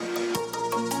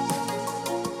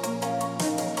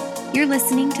You're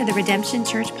listening to the Redemption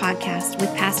Church podcast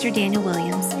with Pastor Daniel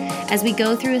Williams as we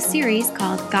go through a series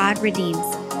called God Redeems,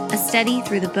 a study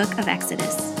through the book of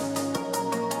Exodus.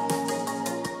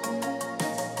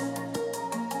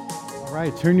 All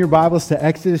right, turn your Bibles to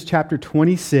Exodus chapter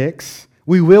 26.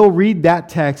 We will read that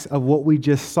text of what we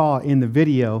just saw in the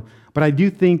video, but I do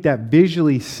think that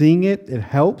visually seeing it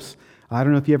helps. I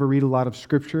don't know if you ever read a lot of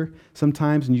scripture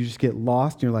sometimes and you just get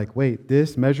lost and you're like, wait,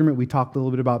 this measurement, we talked a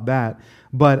little bit about that.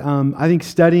 But I think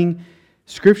studying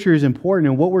scripture is important.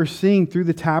 And what we're seeing through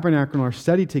the tabernacle in our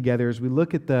study together as we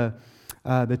look at the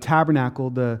tabernacle,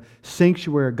 the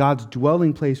sanctuary, God's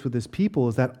dwelling place with his people,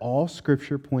 is that all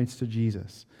scripture points to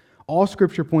Jesus. All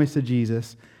scripture points to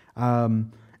Jesus.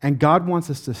 And God wants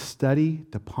us to study,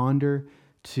 to ponder,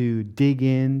 to dig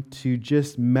in, to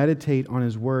just meditate on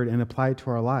his word and apply it to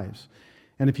our lives.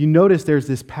 And if you notice, there's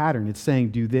this pattern. It's saying,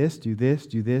 do this, do this,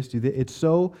 do this, do this. It's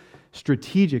so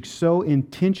strategic, so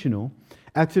intentional.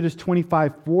 Exodus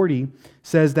 25:40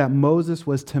 says that Moses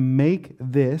was to make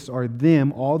this, or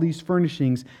them, all these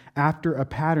furnishings after a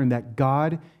pattern that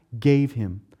God gave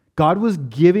him. God was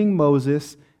giving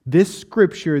Moses this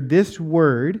scripture, this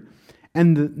word,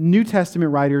 and the New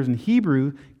Testament writers in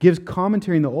Hebrew gives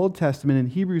commentary in the Old Testament. In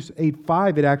Hebrews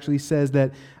 8:5, it actually says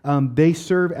that they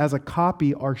serve as a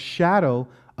copy or shadow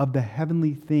of the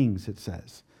heavenly things, it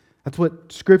says. That's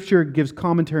what Scripture gives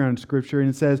commentary on Scripture. And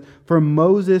it says, for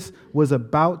Moses was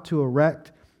about to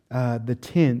erect the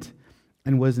tent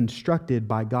and was instructed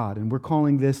by God. And we're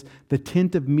calling this the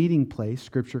tent of meeting place,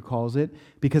 Scripture calls it,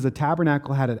 because a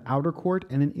tabernacle had an outer court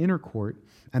and an inner court.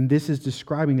 And this is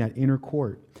describing that inner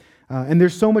court. And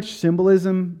there's so much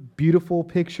symbolism, beautiful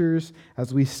pictures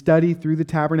as we study through the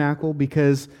tabernacle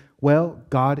because, well,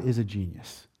 God is a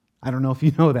genius. I don't know if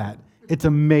you know that. It's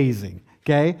amazing,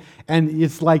 okay? And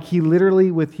it's like he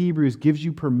literally, with Hebrews, gives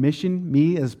you permission,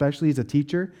 me especially as a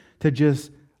teacher, to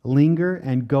just linger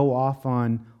and go off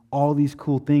on all these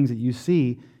cool things that you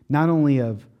see, not only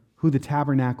of who the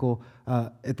tabernacle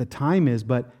at the time is,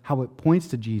 but how it points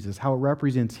to Jesus, how it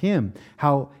represents him,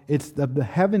 how it's the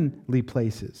heavenly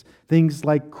places. Things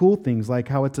like cool things, like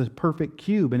how it's a perfect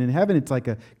cube, and in heaven it's like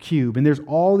a cube. And there's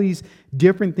all these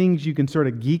different things you can sort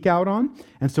of geek out on.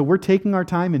 And so we're taking our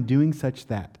time and doing such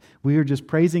that. We are just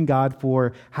praising God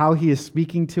for how he is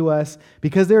speaking to us,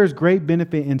 because there is great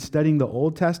benefit in studying the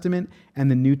Old Testament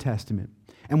and the New Testament.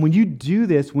 And when you do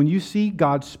this, when you see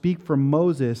God speak from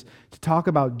Moses to talk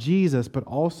about Jesus, but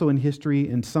also in history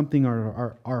and something,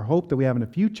 our hope that we have in the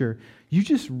future, you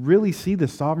just really see the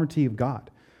sovereignty of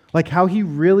God. Like how he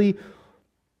really,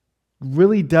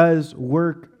 really does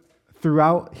work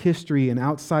throughout history and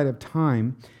outside of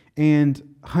time.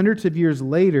 And hundreds of years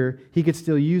later, he could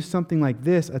still use something like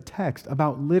this, a text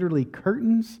about literally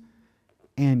curtains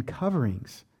and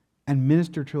coverings, and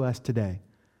minister to us today.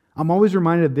 I'm always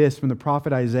reminded of this from the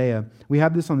prophet Isaiah. We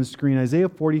have this on the screen, Isaiah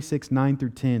 46, 9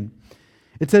 through 10.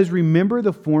 It says, remember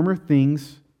the former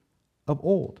things of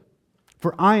old,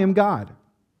 for I am God,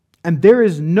 and there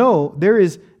is no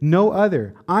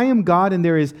other. I am God, and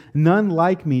there is none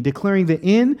like me, declaring the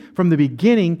end from the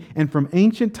beginning and from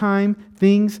ancient time,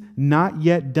 things not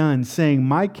yet done, saying,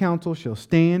 my counsel shall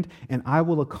stand, and I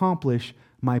will accomplish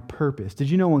my purpose. Did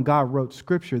you know when God wrote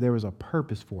Scripture, there was a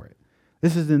purpose for it?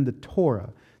 This is in the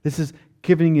Torah. This is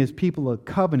giving his people a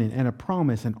covenant and a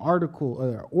promise and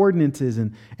ordinances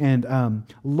and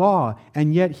law.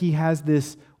 And yet he has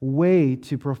this way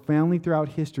to profoundly throughout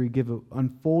history give an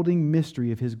unfolding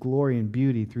mystery of his glory and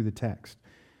beauty through the text.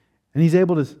 And he's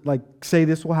able to say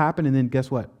this will happen, and then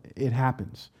guess what? It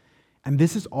happens. And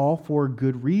this is all for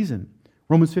good reason.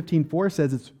 Romans 15:4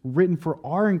 says it's written for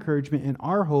our encouragement and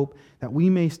our hope that we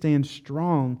may stand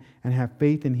strong and have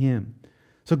faith in him.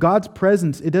 So God's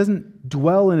presence, it doesn't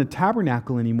dwell in a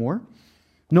tabernacle anymore.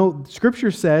 No, Scripture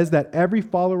says that every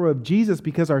follower of Jesus,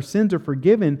 because our sins are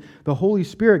forgiven, the Holy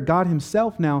Spirit, God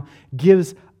himself now,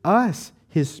 gives us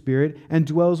his Spirit and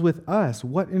dwells with us.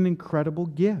 What an incredible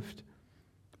gift.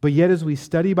 But yet as we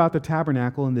study about the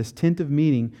tabernacle in this tent of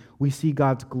meeting, we see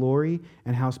God's glory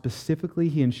and how specifically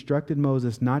he instructed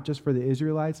Moses, not just for the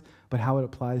Israelites, but how it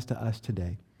applies to us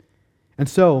today. And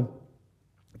so,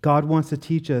 God wants to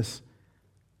teach us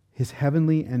his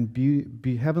heavenly and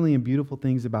beautiful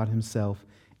things about himself,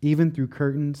 even through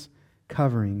curtains,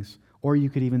 coverings, or you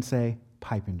could even say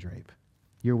pipe and drape.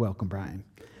 You're welcome, Brian.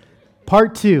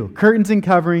 Part 2, curtains and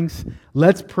coverings.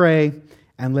 Let's pray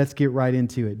and let's get right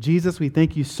into it. Jesus, we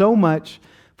thank you so much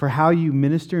for how you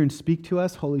minister and speak to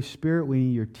us. Holy Spirit, we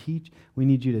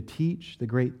need you to teach, the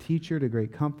great teacher, the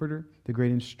great comforter, the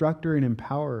great instructor and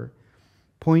empowerer.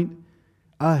 Point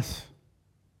us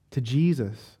to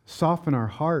Jesus. Soften our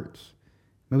hearts.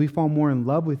 May we fall more in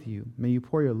love with you. May you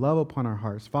pour your love upon our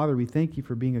hearts. Father, we thank you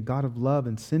for being a God of love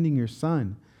and sending your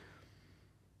Son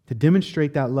to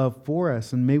demonstrate that love for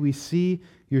us. And may we see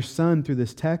your Son through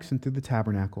this text and through the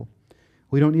tabernacle.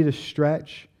 We don't need to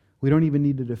stretch. We don't even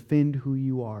need to defend who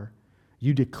you are.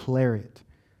 You declare it.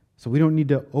 So we don't need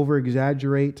to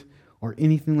over-exaggerate or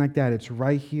anything like that. It's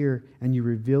right here, and you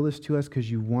reveal this to us because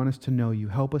you want us to know you.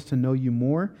 Help us to know you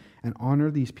more and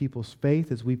honor these people's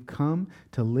faith as we've come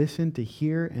to listen, to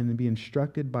hear, and to be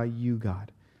instructed by you,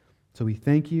 God. So we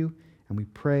thank you, and we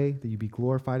pray that you be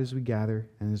glorified as we gather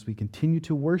and as we continue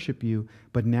to worship you,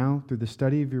 but now through the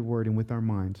study of your word and with our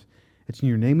minds. It's in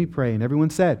your name we pray, and everyone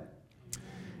said,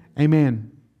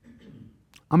 Amen.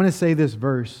 I'm going to say this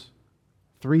verse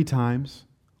 3 times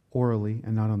orally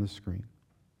and not on the screen.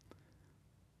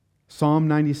 Psalm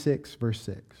 96, verse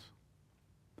 6.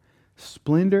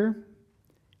 Splendor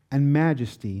and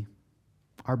majesty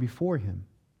are before him.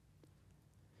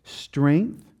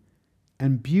 Strength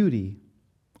and beauty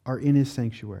are in his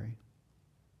sanctuary.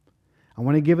 I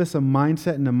want to give us a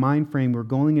mindset and a mind frame. We're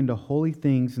going into holy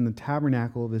things in the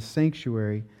tabernacle of this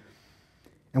sanctuary.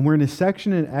 And we're in a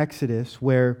section in Exodus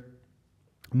where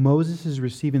Moses is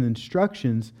receiving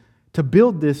instructions to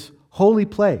build this holy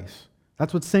place.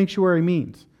 That's what sanctuary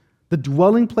means. The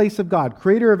dwelling place of God,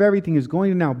 creator of everything, is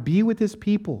going to now be with his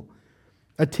people.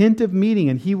 A tent of meeting,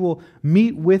 and he will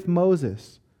meet with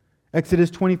Moses.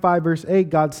 Exodus 25, verse 8,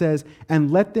 God says,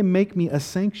 "And let them make me a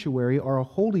sanctuary or a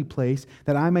holy place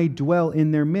that I may dwell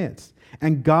in their midst."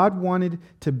 And God wanted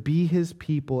to be his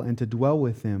people and to dwell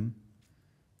with them.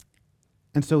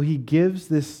 And so he gives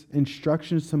this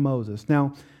instructions to Moses.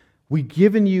 Now, we've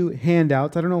given you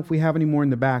handouts. I don't know if we have any more in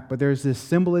the back, but there's this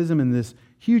symbolism in this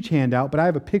huge handout, but I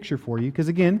have a picture for you because,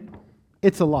 again,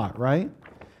 it's a lot, right?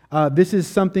 This is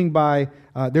something by,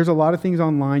 there's a lot of things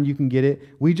online. You can get it.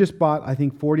 We just bought, I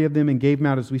think, 40 of them and gave them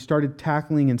out as we started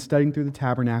tackling and studying through the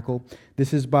tabernacle.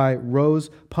 This is by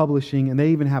Rose Publishing, and they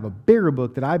even have a bigger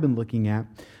book that I've been looking at.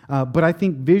 But I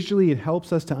think visually it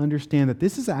helps us to understand that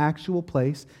this is an actual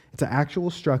place. It's an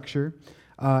actual structure.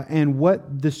 And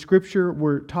what the scripture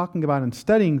we're talking about and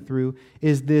studying through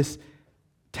is this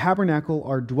tabernacle,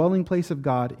 our dwelling place of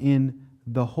God in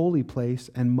the holy place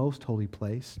and most holy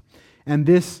place. And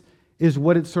this is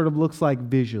what it sort of looks like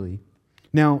visually.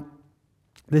 Now,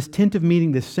 this tent of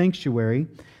meeting, this sanctuary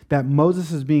that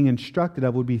Moses is being instructed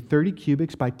of would be 30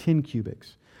 cubits by 10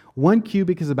 cubits. 1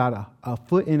 cubit is about a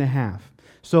foot and a half.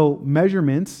 So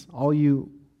measurements, all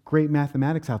you great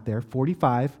mathematics out there,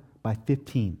 45 by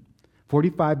 15.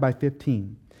 45 by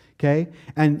 15. Okay?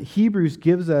 And Hebrews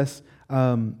gives us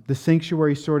the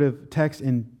sanctuary sort of text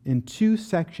in 2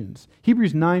 sections.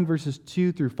 Hebrews 9 verses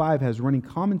 2 through 5 has running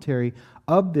commentary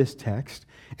of this text,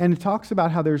 and it talks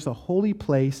about how there's a holy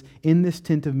place in this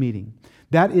tent of meeting.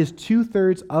 That is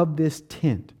 2/3 of this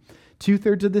tent.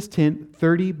 2/3 of this tent,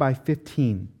 30 by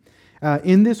 15.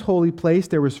 In this holy place,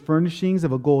 there was furnishings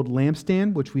of a gold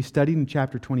lampstand, which we studied in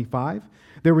chapter 25.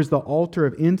 There was the altar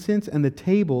of incense and the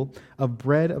table of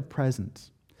bread of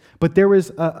presence. But there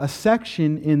was a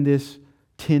section in this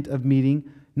tent of meeting,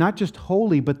 not just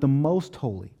holy, but the most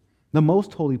holy. The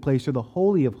most holy place, or the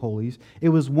Holy of Holies. It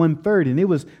was 1/3, and it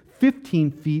was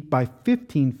 15 feet by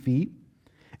 15 feet.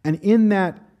 And in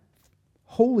that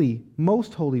holy,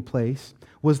 most holy place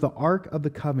was the Ark of the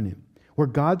Covenant, where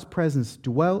God's presence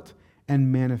dwelt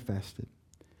and manifested.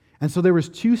 And so there was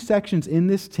 2 sections in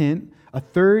this tent,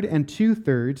 1/3 and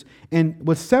 2/3, and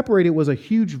what separated was a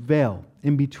huge veil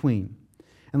in between.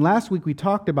 And last week we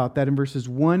talked about that in verses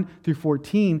 1 through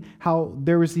 14, how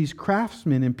there was these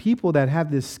craftsmen and people that have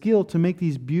this skill to make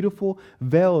these beautiful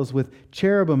veils with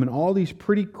cherubim and all these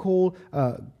pretty cool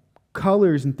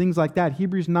colors and things like that.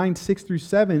 Hebrews 9, 6 through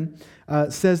 7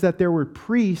 says that there were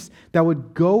priests that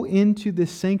would go into this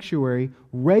sanctuary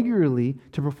regularly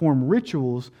to perform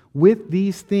rituals with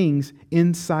these things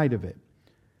inside of it.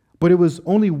 But it was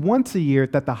only once a year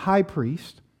that the high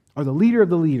priest, or the leader of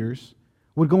the leaders,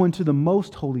 would go into the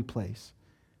most holy place,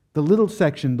 the little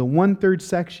section, the 1/3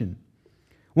 section.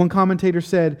 One commentator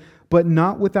said, "But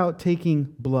not without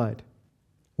taking blood,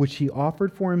 which he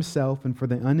offered for himself and for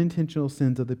the unintentional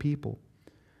sins of the people."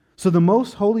 So the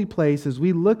most holy place, as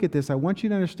we look at this, I want you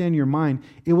to understand in your mind,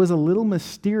 it was a little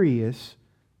mysterious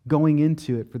going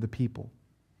into it for the people.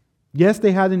 Yes,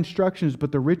 they had instructions,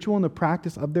 but the ritual and the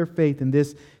practice of their faith in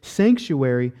this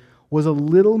sanctuary was a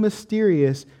little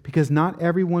mysterious because not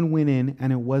everyone went in,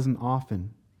 and it wasn't often.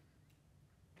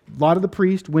 A lot of the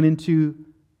priests went into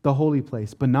the holy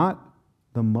place, but not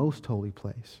the most holy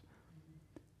place.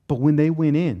 But when they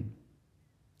went in,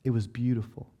 it was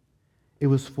beautiful. It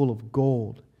was full of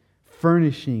gold,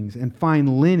 furnishings, and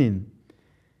fine linen.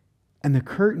 And the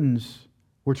curtains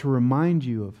were to remind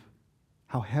you of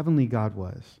how heavenly God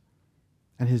was,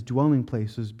 and his dwelling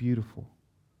place was beautiful.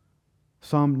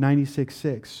 Psalm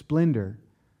 96:6, splendor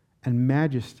and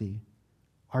majesty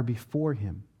are before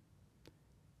him.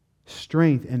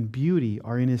 Strength and beauty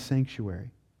are in his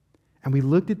sanctuary. And we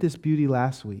looked at this beauty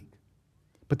last week.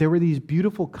 But there were these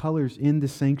beautiful colors in the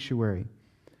sanctuary.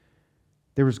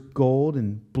 There was gold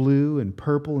and blue and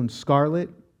purple and scarlet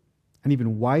and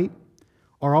even white,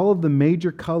 are all of the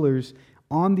major colors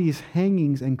on these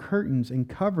hangings and curtains and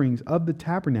coverings of the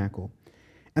tabernacle.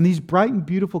 And these bright and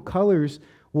beautiful colors,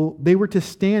 well, they were to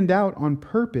stand out on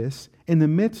purpose in the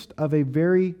midst of a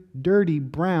very dirty,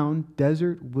 brown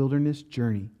desert wilderness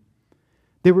journey.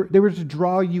 They were to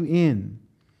draw you in.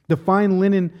 The fine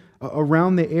linen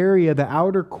around the area, the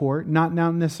outer court, not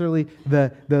necessarily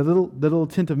the little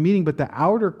tent of meeting, but the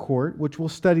outer court, which we'll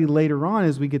study later on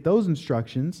as we get those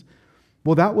instructions,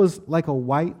 well, that was like a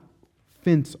white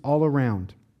fence all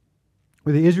around,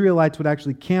 where the Israelites would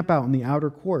actually camp out in the outer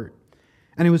court.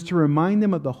 And it was to remind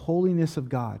them of the holiness of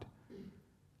God,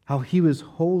 how he was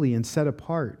holy and set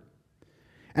apart.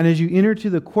 And as you enter to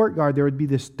the courtyard, there would be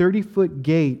this 30-foot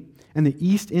gate in the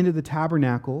east end of the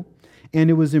tabernacle, and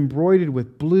it was embroidered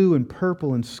with blue and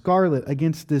purple and scarlet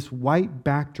against this white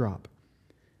backdrop.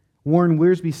 Warren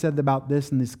Wiersbe said about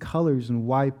this and these colors and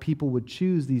why people would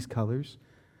choose these colors.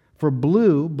 For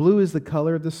blue is the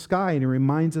color of the sky, and it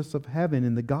reminds us of heaven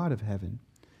and the God of heaven.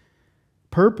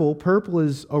 Purple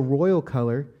is a royal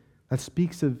color that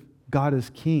speaks of God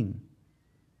as king.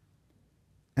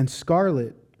 And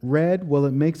scarlet, red, well,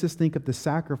 it makes us think of the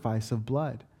sacrifice of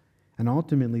blood, and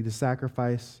ultimately the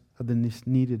sacrifice of the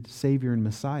needed Savior and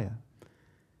Messiah.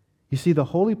 You see, the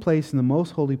holy place and the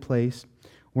most holy place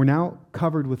were now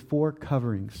covered with 4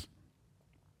 coverings.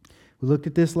 We looked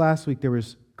at this last week. There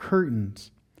was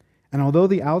curtains. And although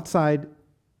the outside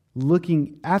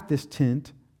looking at this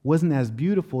tent wasn't as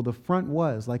beautiful, the front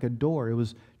was like a door. It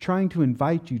was trying to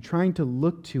invite you, trying to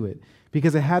look to it,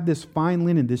 because it had this fine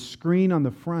linen, this screen on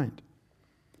the front.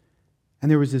 And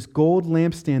there was this gold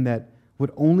lampstand that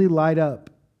would only light up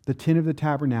the tent of the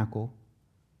tabernacle,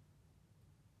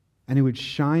 and it would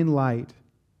shine light,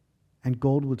 and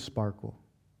gold would sparkle.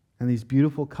 And these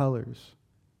beautiful colors,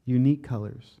 unique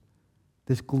colors.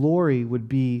 This glory would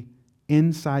be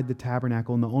inside the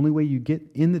tabernacle, and the only way you get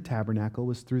in the tabernacle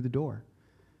was through the door.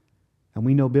 And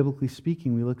we know, biblically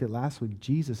speaking, we looked at last week,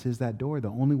 Jesus is that door, the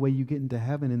only way you get into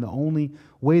heaven, and the only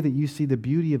way that you see the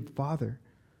beauty of the Father.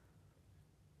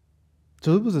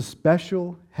 So it was a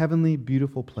special, heavenly,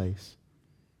 beautiful place.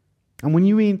 And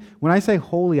when I say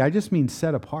holy, I just mean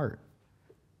set apart.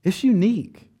 It's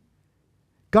unique.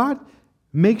 God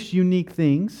makes unique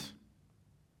things.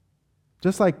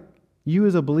 Just like you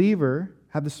as a believer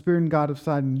have the Spirit of God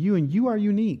inside in you, and you are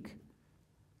unique.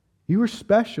 You are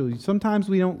special. Sometimes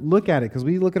we don't look at it because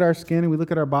we look at our skin and we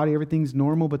look at our body, everything's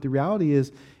normal. But the reality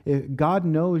is, God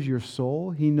knows your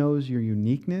soul. He knows your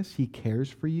uniqueness. He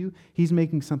cares for you. He's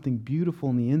making something beautiful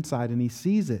on the inside, and He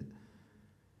sees it.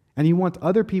 And He wants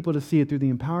other people to see it through the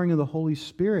empowering of the Holy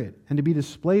Spirit and to be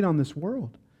displayed on this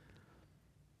world.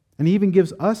 And He even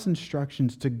gives us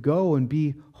instructions to go and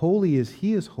be holy as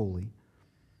He is holy.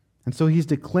 And so He's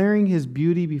declaring His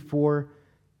beauty before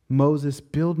Moses,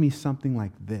 build me something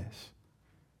like this.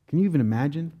 Can you even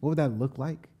imagine? What would that look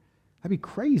like? That'd be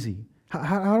crazy.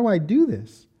 How do I do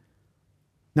this?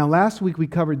 Now, last week we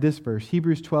covered this verse,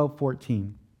 Hebrews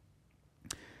 12:14.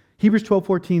 Hebrews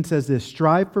 12:14 says this,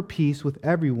 strive for peace with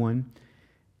everyone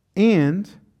and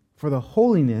for the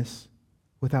holiness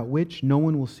without which no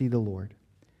one will see the Lord.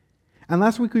 And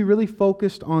last week we really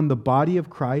focused on the body of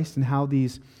Christ and how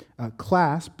these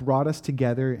clasps brought us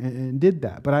together and did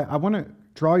that. But I want to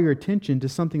draw your attention to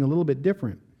something a little bit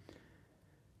different.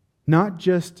 Not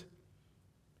just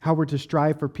how we're to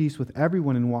strive for peace with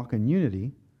everyone and walk in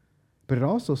unity, but it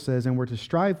also says, and we're to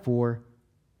strive for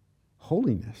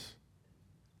holiness.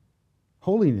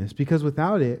 Holiness, because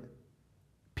without it,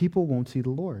 people won't see the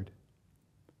Lord.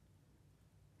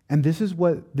 And this is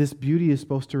what this beauty is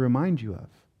supposed to remind you of.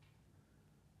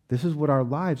 This is what our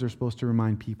lives are supposed to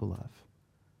remind people of.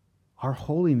 Our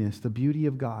holiness, the beauty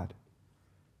of God.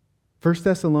 1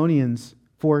 Thessalonians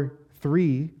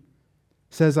 4:3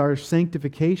 says our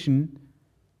sanctification,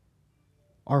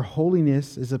 our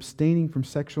holiness is abstaining from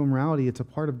sexual immorality. It's a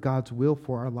part of God's will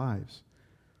for our lives.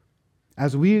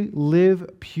 As we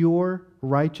live pure,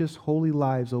 righteous, holy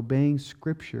lives, obeying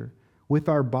Scripture with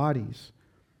our bodies,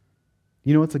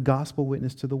 it's a gospel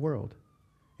witness to the world.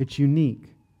 It's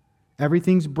unique.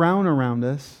 Everything's brown around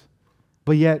us,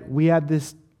 but yet we have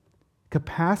this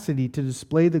capacity to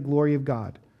display the glory of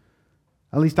God.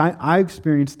 At least I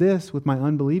experienced this with my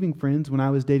unbelieving friends when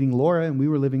I was dating Laura and we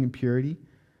were living in purity.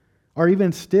 Or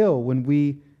even still when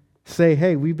we say,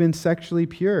 hey, we've been sexually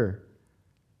pure.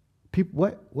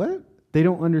 People, what? They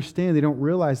don't understand. They don't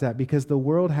realize that because the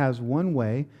world has one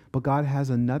way, but God has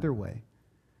another way.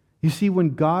 You see,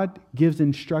 when God gives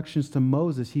instructions to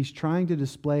Moses, he's trying to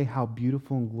display how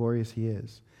beautiful and glorious he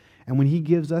is. And when he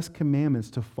gives us commandments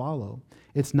to follow,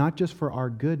 it's not just for our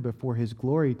good, but for his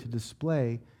glory to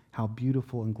display how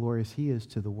beautiful and glorious he is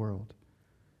to the world.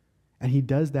 And he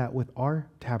does that with our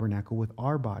tabernacle, with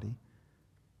our body,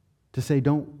 to say,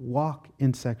 don't walk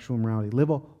in sexual immorality. Live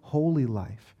a holy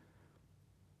life.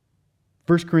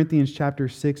 1 Corinthians chapter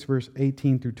 6, verse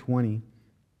 18 through 20.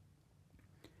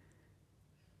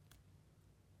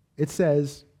 It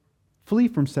says, flee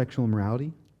from sexual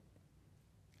immorality.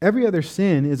 Every other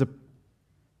sin is a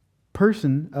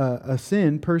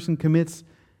sin person commits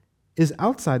is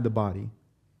outside the body.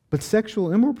 But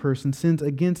sexual immoral person sins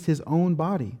against his own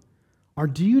body. Or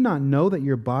do you not know that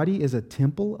your body is a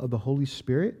temple of the Holy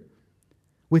Spirit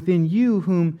within you,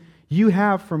 whom you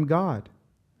have from God?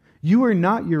 You are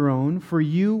not your own, for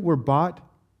you were bought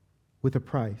with a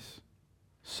price.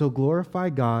 So glorify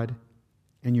God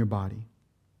in your body.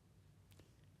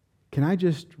 Can I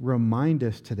just remind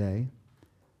us today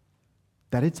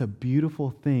that it's a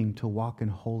beautiful thing to walk in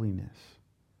holiness?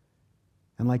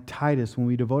 And like Titus, when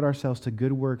we devote ourselves to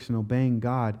good works and obeying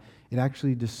God, it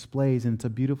actually displays, and it's a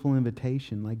beautiful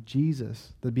invitation, like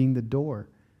Jesus, the being the door.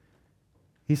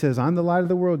 He says, I'm the light of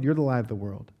the world, you're the light of the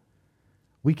world.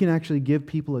 We can actually give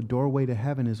people a doorway to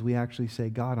heaven as we actually say,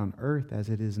 God, on earth as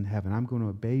it is in heaven, I'm going to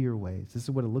obey your ways. This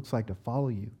is what it looks like to follow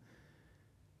you.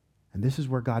 And this is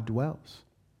where God dwells.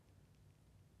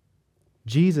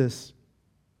 Jesus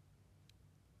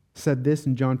said this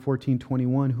in John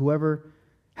 14:21, whoever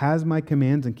has my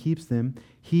commands and keeps them,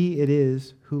 he it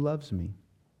is who loves me.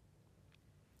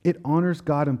 It honors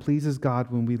God and pleases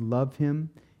God when we love him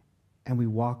and we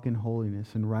walk in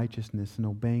holiness and righteousness and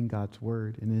obeying God's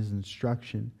word and his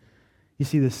instruction. You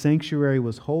see, the sanctuary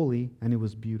was holy and it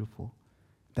was beautiful.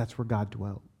 That's where God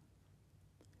dwelt.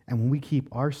 And when we keep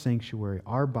our sanctuary,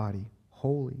 our body,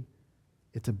 holy,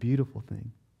 it's a beautiful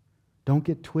thing. Don't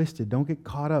get twisted. Don't get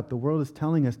caught up. The world is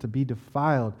telling us to be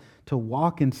defiled, to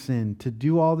walk in sin, to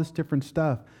do all this different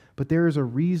stuff. But there is a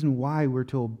reason why we're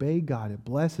to obey God. It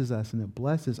blesses us and it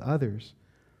blesses others.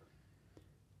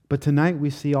 But tonight we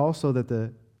see also that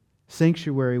the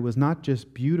sanctuary was not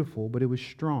just beautiful, but it was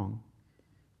strong.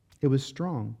 It was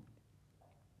strong.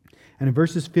 And in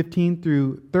verses 15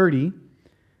 through 30,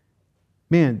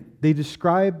 they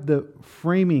describe the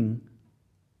framing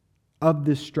of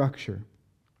this structure,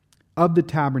 of the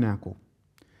tabernacle.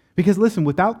 Because listen,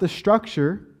 without the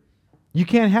structure, you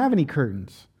can't have any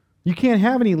curtains. You can't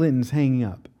have any linens hanging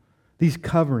up, these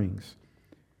coverings.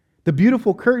 The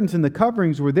beautiful curtains and the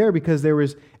coverings were there because there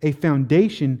was a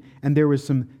foundation and there was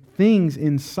some things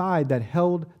inside that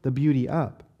held the beauty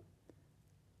up.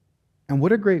 And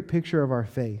what a great picture of our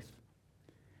faith.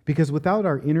 Because without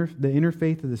the inner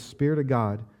faith of the Spirit of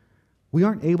God, we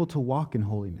aren't able to walk in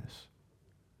holiness.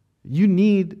 You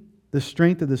need the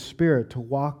strength of the Spirit to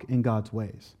walk in God's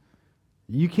ways.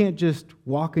 You can't just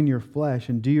walk in your flesh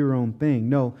and do your own thing.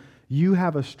 No, you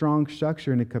have a strong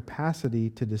structure and a capacity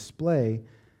to display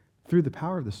through the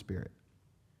power of the Spirit.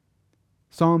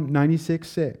 Psalm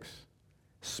 96:6,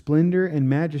 splendor and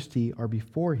majesty are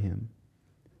before him.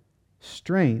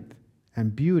 Strength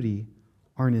and beauty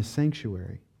are in his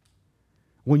sanctuary.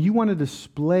 When you want to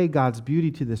display God's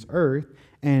beauty to this earth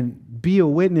and be a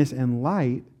witness and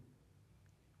light,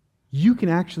 you can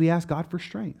actually ask God for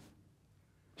strength.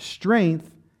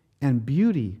 Strength and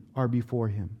beauty are before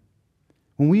him.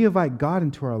 When we invite God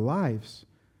into our lives,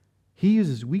 he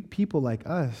uses weak people like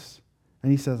us,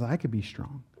 and he says, I could be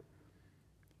strong.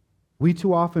 We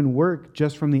too often work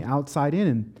just from the outside in.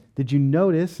 And did you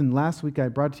notice, and last week I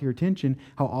brought to your attention,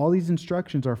 how all these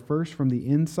instructions are first from the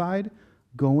inside,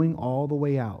 going all the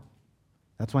way out.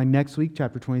 That's why next week,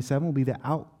 chapter 27, will be the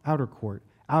outer court,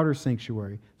 outer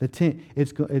sanctuary, the tent.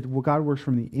 God works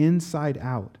from the inside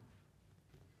out.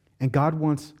 And God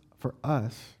wants for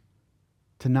us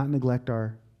to not neglect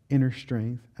our inner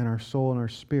strength and our soul and our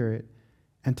spirit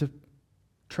and to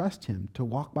trust him, to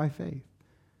walk by faith.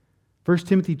 1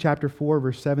 Timothy chapter 4,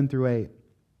 verse 7 through 8.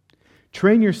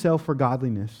 Train yourself for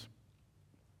godliness.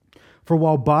 For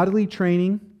while bodily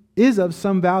training is of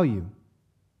some value,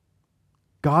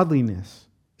 godliness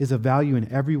is of value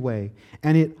in every way,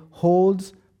 and it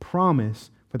holds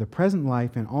promise for the present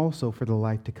life and also for the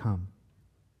life to come.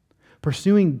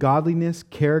 Pursuing godliness,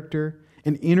 character,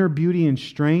 and inner beauty and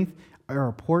strength are an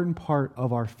important part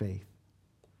of our faith.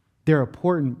 They're a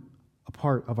a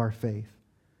part of our faith.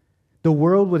 The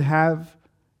world would have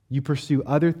you pursue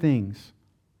other things,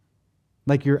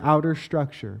 like your outer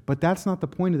structure, but that's not the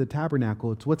point of the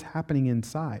tabernacle. It's what's happening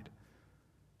inside.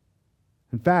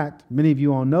 In fact, many of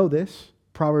you all know this,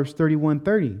 Proverbs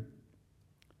 31:30.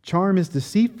 Charm is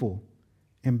deceitful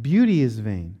and beauty is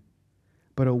vain,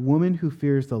 but a woman who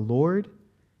fears the Lord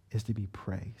is to be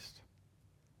praised.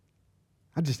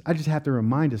 I just have to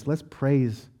remind us, let's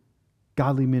praise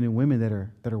godly men and women that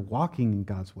are walking in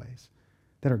God's ways,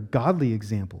 that are godly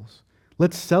examples.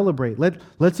 Let's celebrate.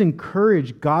 Let's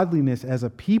encourage godliness as a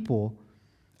people,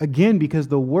 again, because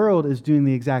the world is doing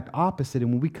the exact opposite.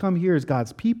 And when we come here as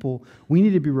God's people, we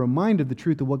need to be reminded of the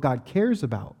truth of what God cares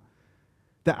about.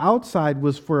 The outside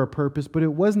was for a purpose, but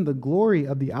it wasn't the glory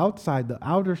of the outside. The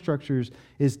outer structures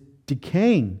is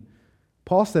decaying.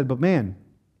 Paul said, but man,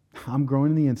 I'm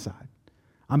growing in the inside.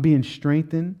 I'm being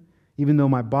strengthened. Even though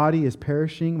my body is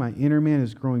perishing, my inner man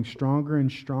is growing stronger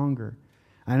and stronger.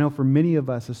 I know for many of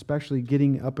us, especially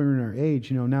getting up in our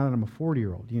age, now that I'm a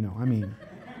 40-year-old,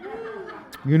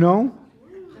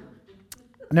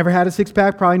 I never had a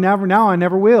six-pack, probably never, now I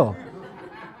never will.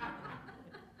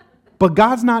 But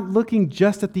God's not looking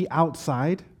just at the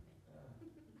outside.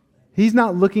 He's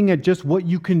not looking at just what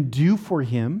you can do for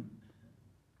Him.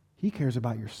 He cares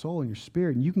about your soul and your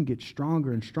spirit, and you can get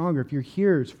stronger and stronger. If you're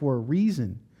here, it's for a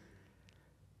reason.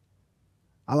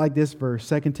 I like this verse,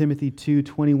 2 Timothy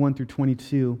 2:21 through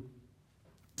 22.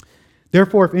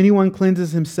 Therefore, if anyone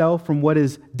cleanses himself from what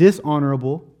is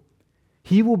dishonorable,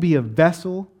 he will be a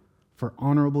vessel for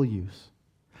honorable use,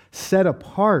 set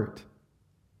apart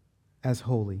as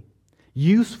holy,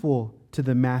 useful to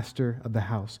the master of the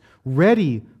house,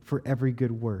 ready for every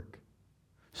good work.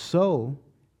 So,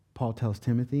 Paul tells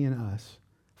Timothy and us,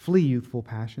 flee youthful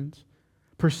passions,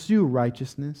 pursue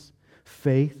righteousness,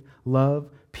 faith, love,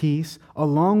 peace,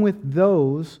 along with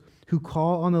those who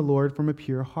call on the Lord from a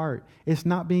pure heart. It's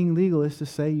not being legalist to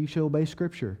say you should obey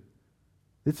Scripture.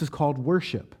 This is called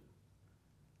worship.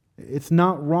 It's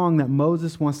not wrong that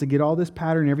Moses wants to get all this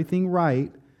pattern, everything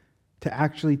right, to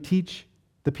actually teach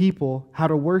the people how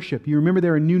to worship. You remember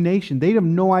they're a new nation. They have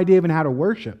no idea even how to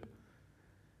worship.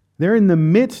 They're in the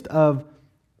midst of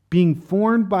being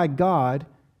formed by God,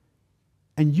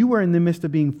 and you are in the midst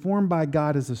of being formed by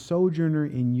God as a sojourner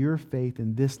in your faith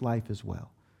in this life as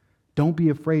well. Don't be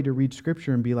afraid to read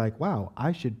Scripture and be like, wow,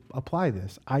 I should apply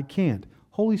this. I can't.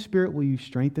 Holy Spirit, will you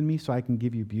strengthen me so I can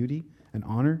give you beauty and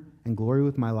honor and glory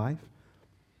with my life?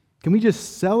 Can we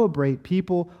just celebrate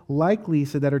people like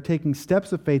Lisa that are taking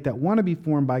steps of faith, that want to be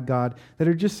formed by God, that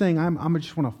are just saying, I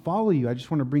just want to follow you. I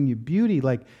just want to bring you beauty.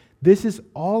 Like, this is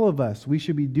all of us. We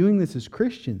should be doing this as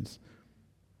Christians.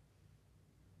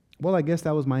 Well, I guess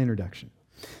that was my introduction.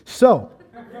 So,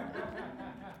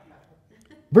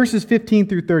 verses 15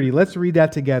 through 30, let's read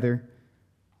that together.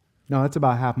 No, that's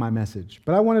about half my message.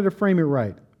 But I wanted to frame it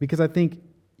right because I think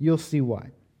you'll see why.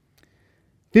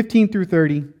 15 through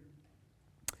 30,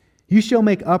 you shall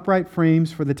make upright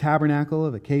frames for the tabernacle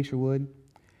of acacia wood,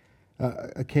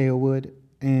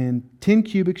 and 10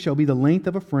 cubits shall be the length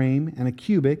of a frame, and a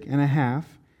cubit and a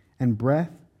half, and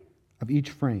breadth of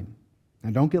each frame. Now,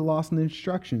 don't get lost in the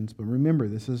instructions, but remember,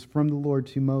 this is from the Lord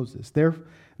to Moses.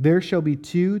 There shall be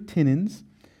 2 tenons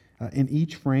in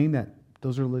each frame.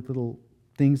 Those are little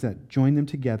things that join them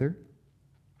together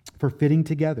for fitting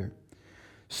together.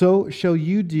 So shall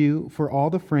you do for all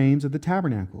the frames of the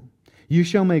tabernacle. You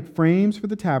shall make frames for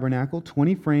the tabernacle,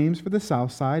 20 frames for the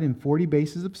south side, and 40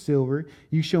 bases of silver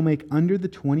you shall make under the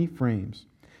 20 frames.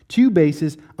 2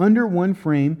 bases under one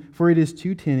frame, for it is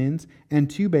 2 tenons, and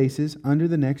 2 bases under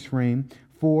the next frame,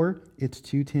 for its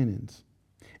 2 tenons.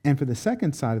 And for the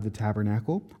second side of the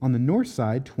tabernacle, on the north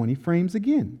side, 20 frames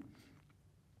again.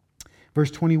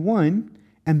 Verse 21,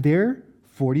 and there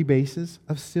 40 bases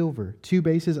of silver, 2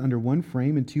 bases under one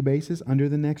frame, and 2 bases under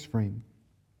the next frame.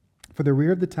 For the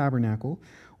rear of the tabernacle,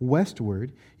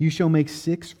 westward, you shall make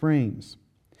 6 frames,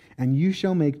 and you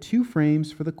shall make 2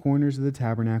 frames for the corners of the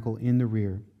tabernacle in the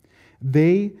rear.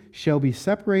 They shall be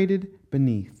separate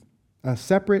beneath,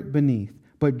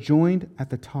 but joined at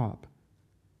the top,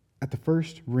 at the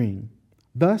first ring.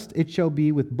 Thus it shall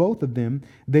be with both of them.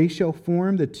 They shall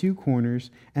form the 2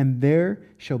 corners, and there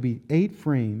shall be 8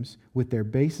 frames with their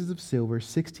bases of silver,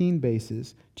 16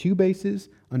 bases, 2 bases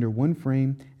under one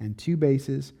frame, and 2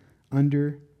 bases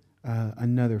under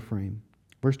another frame.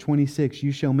 Verse 26,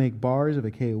 you shall make bars of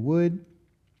acacia wood,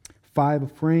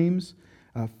 5 frames,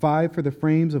 5 for the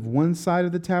frames of one side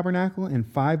of the tabernacle, and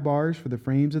 5 bars for the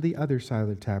frames of the other side of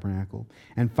the tabernacle,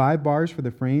 and 5 bars for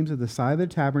the frames of the side of the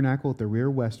tabernacle at the rear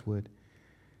westward.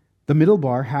 The middle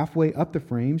bar, halfway up the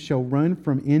frame, shall run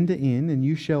from end to end, and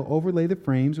you shall overlay the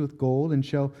frames with gold, and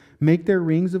shall make their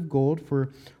rings of gold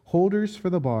for holders for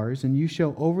the bars, and you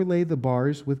shall overlay the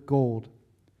bars with gold.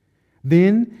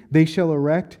 Then they shall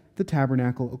erect the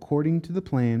tabernacle according to the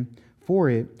plan for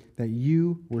it that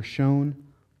you were shown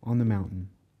on the mountain.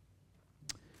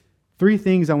 Three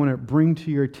things I want to bring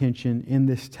to your attention in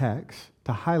this text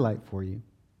to highlight for you.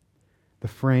 The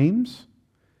frames,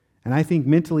 and I think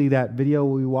mentally that video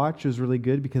we watched was really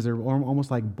good because they're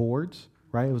almost like boards,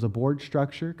 right? It was a board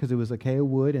structure because it was acacia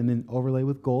wood and then overlaid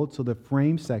with gold, so the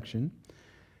frame section.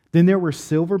 Then there were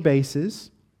silver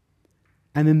bases,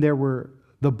 and then there were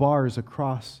the bars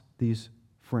across these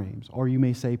frames, or you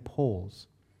may say poles.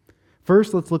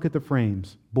 First, let's look at the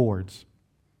frames, boards.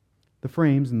 The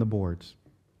frames and the boards.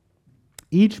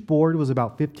 Each board was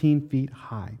about 15 feet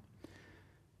high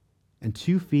and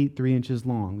 2 feet 3 inches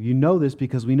long. You know this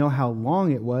because we know how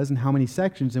long it was and how many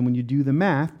sections, and when you do the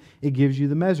math, it gives you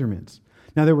the measurements.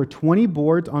 Now, there were 20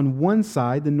 boards on one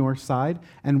side, the north side,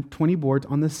 and 20 boards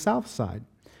on the south side.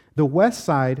 The west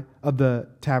side of the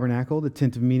tabernacle, the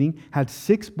tent of meeting, had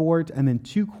 6 boards and then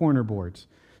 2 corner boards.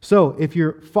 So if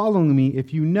you're following me,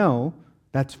 if you know,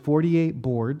 that's 48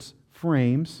 boards,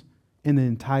 frames, in the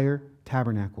entire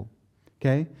tabernacle.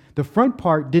 Okay? The front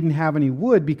part didn't have any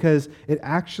wood because it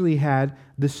actually had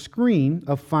the screen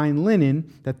of fine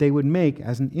linen that they would make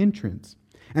as an entrance.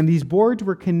 And these boards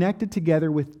were connected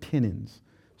together with tenons,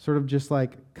 sort of just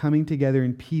like coming together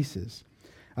in pieces.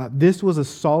 This was a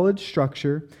solid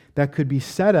structure that could be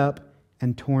set up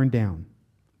and torn down.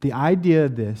 The idea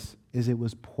of this is it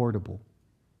was portable.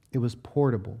 It was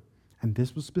portable. And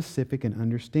this was specific in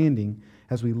understanding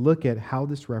as we look at how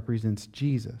this represents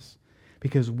Jesus.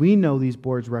 Because we know these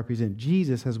boards represent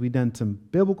Jesus as we've done some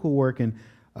biblical work, and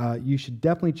you should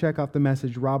definitely check out the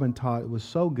message Robin taught. It was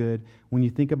so good when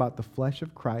you think about the flesh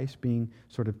of Christ being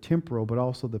sort of temporal, but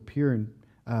also the pure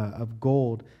of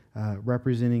gold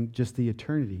representing just the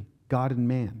eternity, God and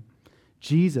man.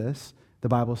 Jesus, the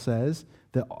Bible says,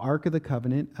 the Ark of the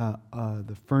Covenant,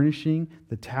 the furnishing,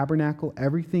 the tabernacle,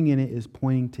 everything in it is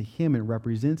pointing to Him and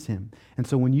represents Him. And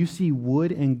so when you see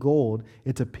wood and gold,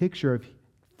 it's a picture of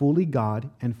fully God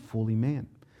and fully man.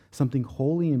 Something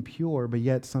holy and pure, but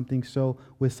yet something so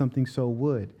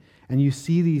wood. And you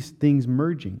see these things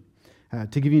merging.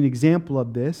 To give you an example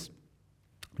of this,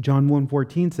 John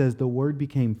 1:14 says, "The Word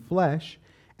became flesh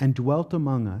and dwelt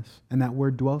among us." And that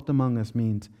word dwelt among us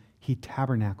means He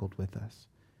tabernacled with us.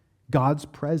 God's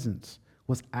presence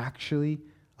was actually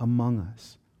among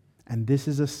us. And this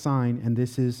is a sign, and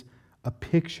this is a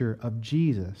picture of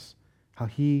Jesus, how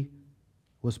He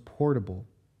was portable,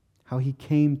 how He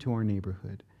came to our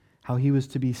neighborhood, how He was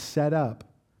to be set up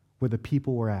where the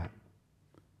people were at.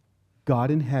 God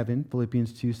in heaven,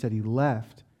 Philippians 2 said He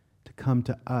left to come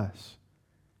to us.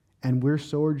 And we're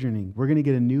sojourning. We're going to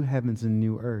get a new heavens and a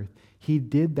new earth. He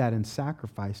did that in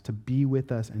sacrifice to be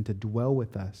with us and to dwell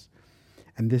with us.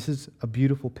 And this is a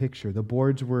beautiful picture. The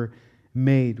boards were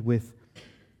made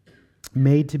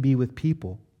to be with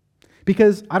people.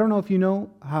 Because I don't know if you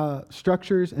know how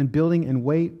structures and building and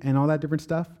weight and all that different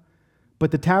stuff,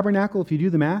 but the tabernacle, if you do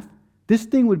the math, this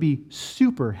thing would be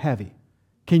super heavy.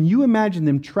 Can you imagine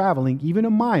them traveling even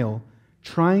a mile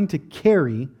trying to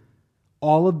carry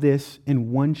all of this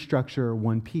in one structure or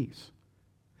one piece?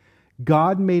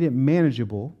 God made it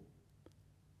manageable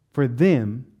for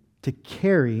them to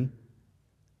carry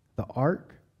the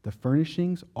ark, the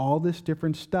furnishings, all this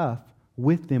different stuff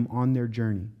with them on their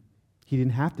journey. He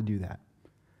didn't have to do that.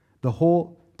 The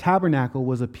whole tabernacle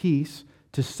was a piece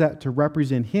to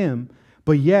represent Him,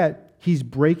 but yet He's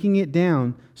breaking it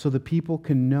down so the people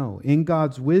can know. In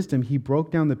God's wisdom, He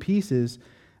broke down the pieces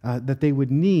that they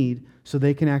would need so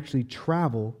they can actually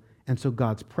travel, and so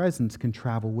God's presence can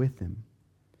travel with them.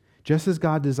 Just as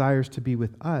God desires to be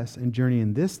with us and journey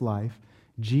in this life,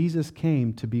 Jesus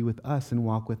came to be with us and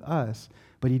walk with us,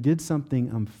 but He did something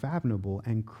unfathomable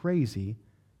and crazy.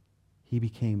 He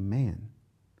became man.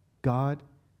 God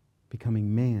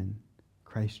becoming man,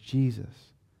 Christ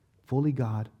Jesus, fully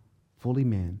God, fully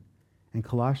man. And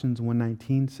Colossians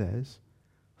 1:19 says,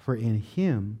 "For in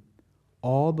Him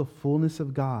all the fullness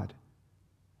of God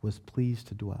was pleased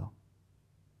to dwell."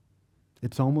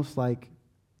 It's almost like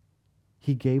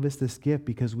He gave us this gift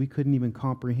because we couldn't even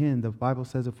comprehend. The Bible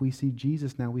says if we see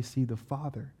Jesus now, we see the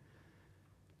Father.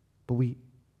 But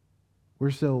we're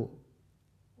so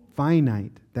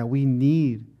finite that we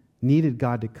needed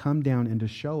God to come down and to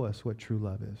show us what true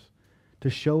love is,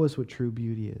 to show us what true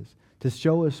beauty is, to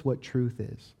show us what truth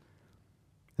is.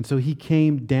 And so He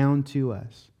came down to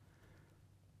us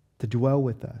to dwell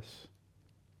with us.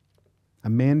 a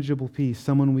manageable peace,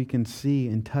 someone we can see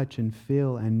and touch and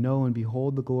feel and know and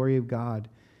behold the glory of God.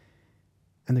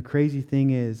 And the crazy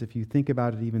thing is, if you think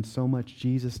about it even so much,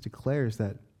 Jesus declares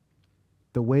that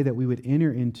the way that we would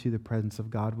enter into the presence of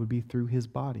God would be through his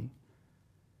body.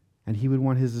 And he would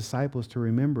want his disciples to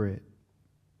remember it.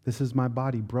 This is my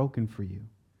body broken for you.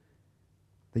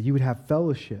 That you would have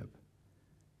fellowship.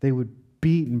 They would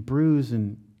beat and bruise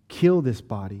and kill this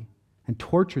body and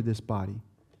torture this body.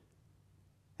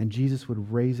 And Jesus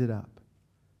would raise it up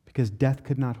because death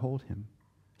could not hold him.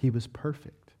 He was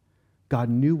perfect. God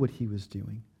knew what he was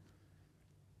doing.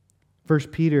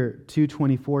 1 Peter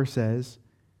 2:24 says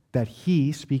that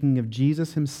he, speaking of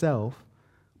Jesus himself,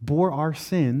 bore our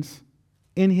sins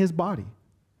in his body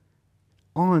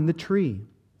on the tree,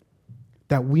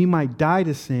 that we might die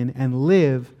to sin and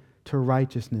live to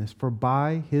righteousness. For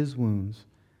by his wounds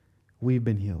we've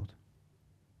been healed.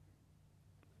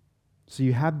 So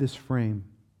you have this frame.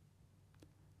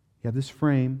 You have this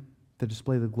frame to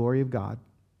display the glory of God.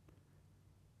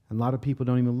 And a lot of people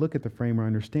don't even look at the frame or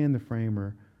understand the frame,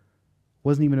 or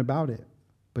wasn't even about it.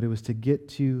 But it was to get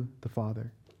to the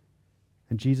Father.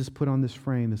 And Jesus put on this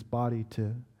frame, this body,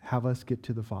 to have us get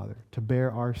to the Father, to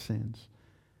bear our sins.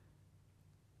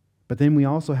 But then we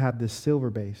also have this silver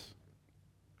base,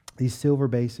 these silver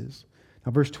bases.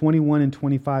 Now, verse 21 and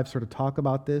 25 sort of talk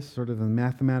about this sort of in a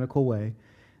mathematical way.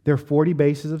 There are 40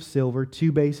 bases of silver,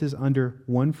 2 bases under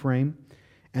one frame,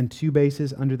 and 2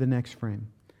 bases under the next frame.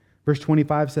 Verse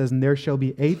 25 says, and there shall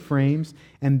be 8 frames,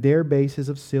 and their bases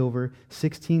of silver,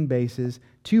 16 bases,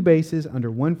 2 bases under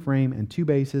one frame, and 2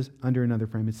 bases under another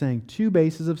frame. It's saying 2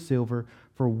 bases of silver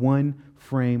for one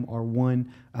frame or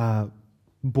one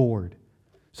board.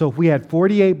 So if we had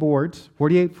 48 boards,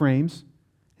 48 frames,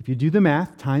 if you do the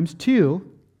math, times 2,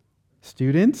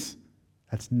 students,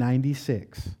 that's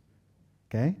 96.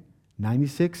 Okay?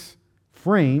 96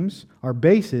 frames are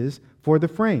bases for the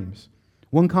frames.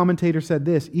 One commentator said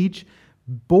this: each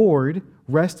board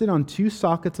rested on 2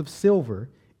 sockets of silver,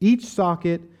 each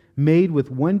socket made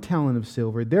with 1 talent of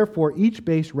silver. Therefore, each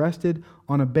base rested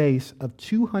on a base of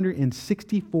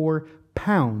 264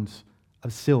 pounds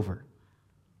of silver.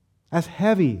 That's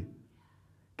heavy.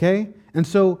 Okay? And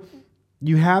so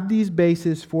you have these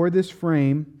bases for this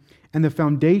frame, and the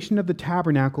foundation of the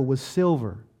tabernacle was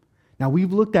silver. Now,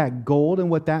 we've looked at gold and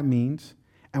what that means,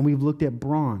 and we've looked at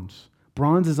bronze.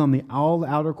 Bronze is on the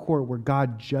outer court where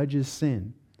God judges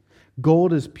sin.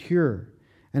 Gold is pure,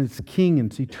 and it's king,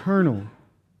 and it's eternal.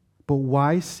 But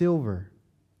why silver?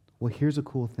 Well, here's a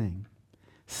cool thing.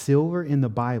 Silver in the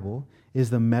Bible is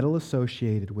the metal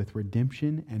associated with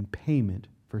redemption and payment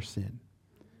for sin.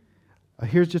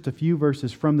 Here's just a few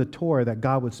verses from the Torah that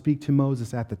God would speak to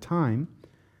Moses at the time.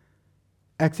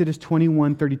 Exodus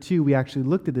 21:32, we actually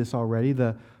looked at this already,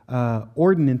 the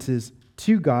ordinances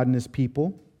to God and his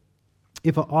people.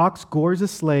 If an ox gores a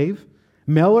slave,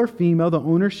 male or female, the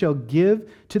owner shall give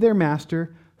to their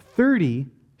master 30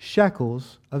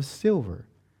 shekels of silver,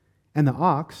 and the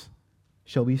ox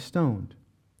shall be stoned.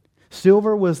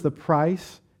 Silver was the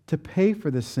price to pay for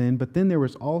the sin, but then there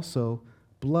was also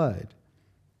blood.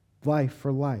 Life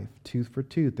for life, tooth for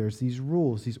tooth. There's these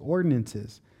rules, these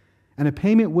ordinances. And a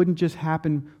payment wouldn't just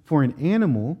happen for an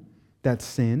animal that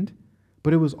sinned,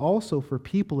 but it was also for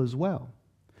people as well.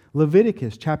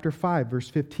 Leviticus chapter 5, verse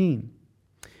 15.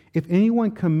 If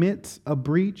anyone commits a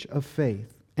breach of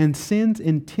faith and sins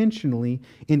intentionally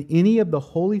in any of the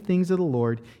holy things of the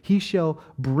Lord, he shall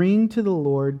bring to the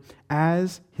Lord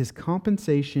as his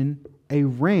compensation a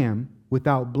ram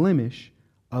without blemish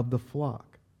of the flock.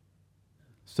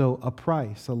 So a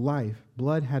price, a life,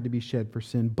 blood had to be shed for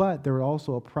sin, but there was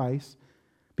also a price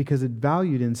because it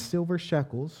valued in silver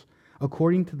shekels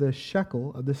according to the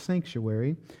shekel of the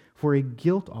sanctuary for a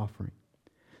guilt offering.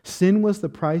 Sin was the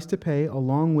price to pay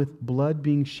along with blood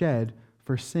being shed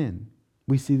for sin.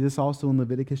 We see this also in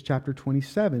Leviticus chapter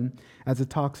 27 as it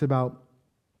talks about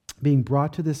being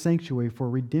brought to the sanctuary for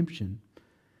redemption,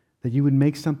 that you would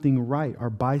make something right or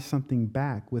buy something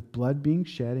back with blood being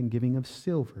shed and giving of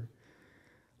silver.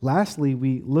 Lastly,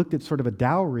 we looked at sort of a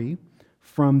dowry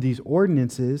from these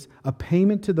ordinances, a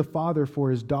payment to the father for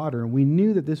his daughter. And we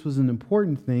knew that this was an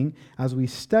important thing as we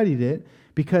studied it,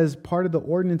 because part of the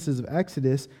ordinances of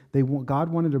Exodus, God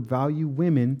wanted to value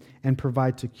women and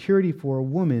provide security for a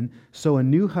woman, so a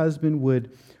new husband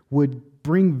would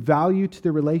bring value to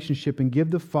the relationship and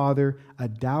give the father a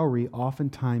dowry,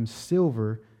 oftentimes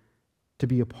silver, to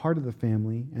be a part of the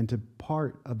family and to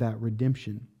part of that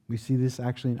redemption. We see this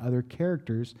actually in other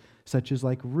characters, such as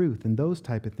like Ruth and those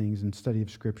type of things in study of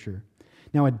Scripture.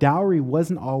 Now, a dowry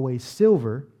wasn't always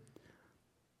silver,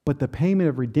 but the payment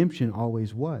of redemption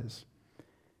always was.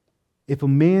 If a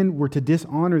man were to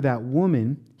dishonor that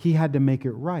woman, he had to make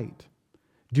it right.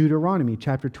 Deuteronomy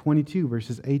chapter 22,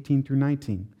 verses 18 through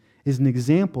 19, is an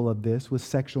example of this with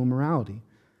sexual immorality.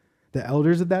 The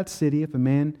elders of that city, if a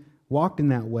man walked in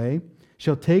that way,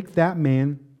 shall take that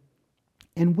man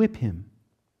and whip him.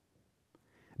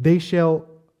 They shall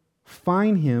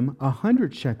fine him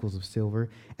 100 shekels of silver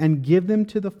and give them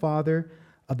to the father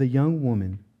of the young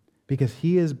woman, because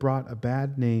he has brought a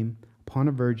bad name upon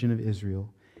a virgin of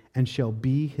Israel, and shall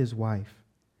be his wife.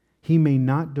 He may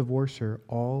not divorce her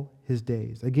all his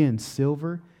days. Again,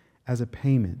 silver as a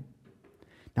payment.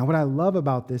 Now, what I love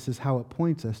about this is how it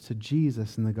points us to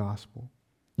Jesus in the gospel.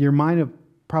 Your mind have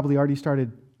probably already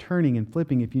started turning and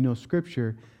flipping if you know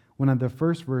Scripture, when on the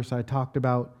first verse I talked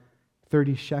about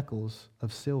 30 shekels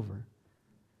of silver.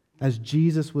 As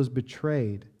Jesus was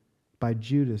betrayed by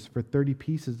Judas for 30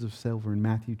 pieces of silver in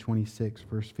Matthew 26,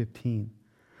 verse 15.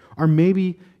 Or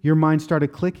maybe your mind started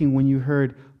clicking when you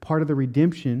heard part of the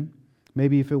redemption,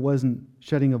 maybe if it wasn't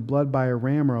shedding of blood by a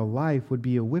ram or a life, would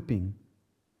be a whipping.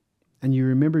 And you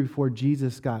remember before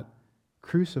Jesus got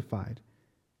crucified,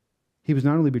 he was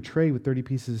not only betrayed with 30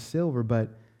 pieces of silver,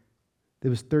 but it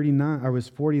was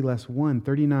 40 less 1,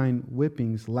 39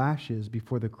 whippings, lashes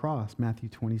before the cross, Matthew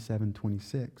 27,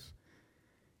 26.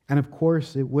 And of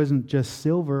course, it wasn't just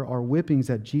silver or whippings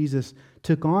that Jesus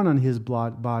took on his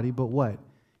body, but what?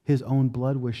 His own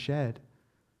blood was shed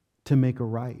to make a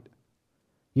right.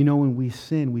 You know, when we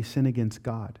sin against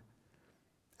God.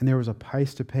 And there was a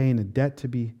price to pay and a debt to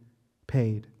be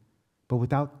paid. But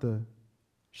without the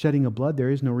shedding of blood, there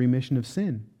is no remission of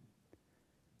sin.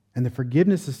 And the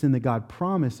forgiveness of sin that God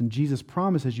promised, and Jesus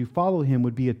promised as you follow him,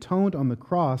 would be atoned on the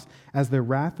cross as the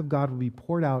wrath of God would be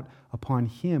poured out upon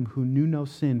him who knew no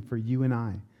sin for you and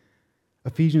I.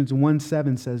 Ephesians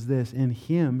 1:7 says this, in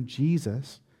him,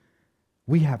 Jesus,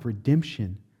 we have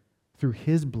redemption through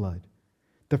his blood,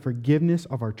 the forgiveness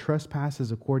of our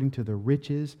trespasses according to the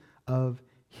riches of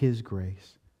his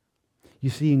grace. You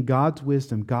see, in God's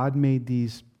wisdom, God made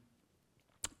these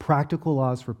practical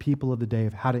laws for people of the day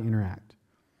of how to interact.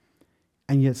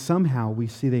 And yet somehow we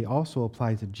see they also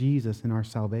apply to Jesus in our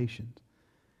salvation.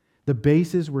 The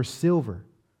bases were silver.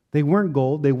 They weren't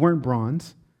gold. They weren't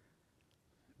bronze.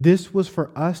 This was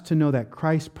for us to know that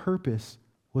Christ's purpose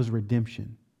was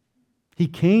redemption. He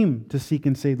came to seek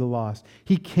and save the lost.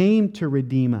 He came to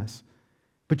redeem us.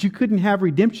 But you couldn't have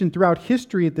redemption throughout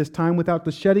history at this time without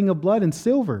the shedding of blood and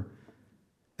silver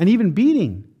and even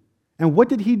beating. And what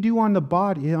did he do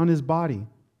on his body?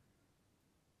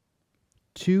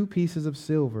 2 pieces of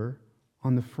silver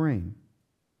on the frame,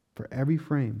 for every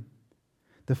frame.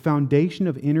 The foundation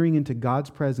of entering into God's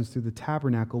presence through the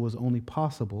tabernacle was only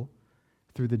possible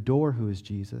through the door, who is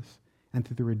Jesus, and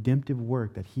through the redemptive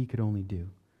work that he could only do.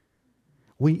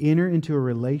 We enter into a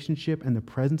relationship and the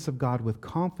presence of God with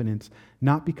confidence,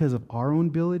 not because of our own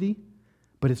ability,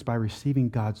 but it's by receiving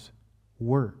God's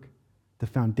work. The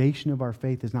foundation of our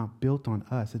faith is not built on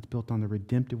us, it's built on the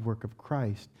redemptive work of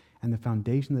Christ. And the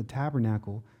foundation of the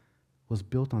tabernacle was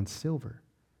built on silver.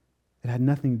 It had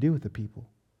nothing to do with the people.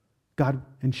 God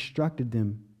instructed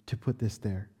them to put this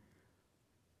there.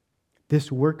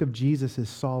 This work of Jesus is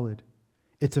solid.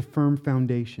 It's a firm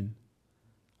foundation.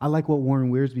 I like what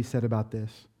Warren Wiersbe said about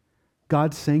this.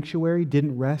 God's sanctuary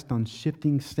didn't rest on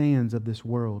shifting sands of this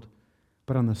world,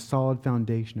 but on the solid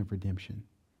foundation of redemption.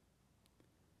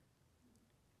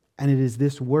 And it is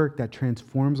this work that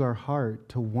transforms our heart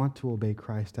to want to obey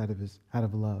Christ out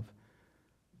of love.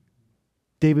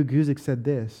 David Guzik said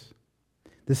this,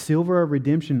 the silver of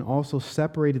redemption also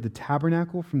separated the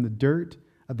tabernacle from the dirt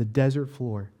of the desert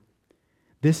floor.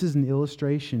 This is an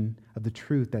illustration of the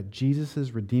truth that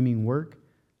Jesus' redeeming work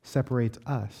separates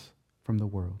us from the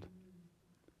world.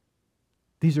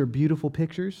 These are beautiful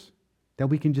pictures that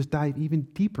we can just dive even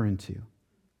deeper into.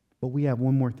 But we have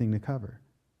one more thing to cover,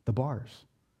 the bars.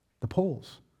 The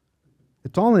poles.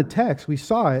 It's all in the text. We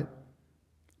saw it.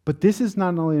 But this is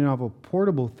not only a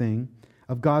portable thing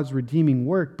of God's redeeming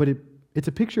work, but it's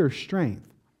a picture of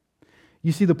strength.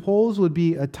 You see, the poles would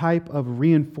be a type of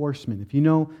reinforcement. If you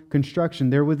know construction,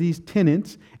 there were these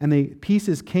tenons, and the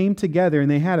pieces came together,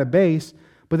 and they had a base.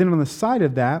 But then on the side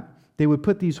of that, they would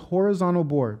put these horizontal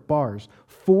bars,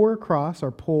 4 across,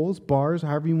 or poles, bars,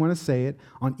 however you want to say it,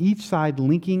 on each side,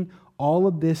 linking all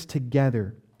of this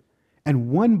together.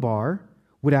 And one bar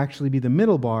would actually be the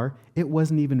middle bar. It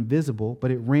wasn't even visible,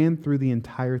 but it ran through the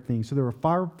entire thing. So there were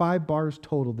 5 bars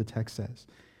total, the text says.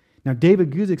 Now, David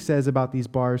Guzik says about these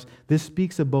bars, this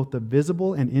speaks of both the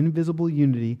visible and invisible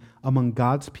unity among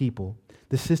God's people.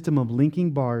 The system of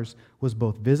linking bars was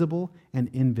both visible and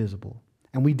invisible.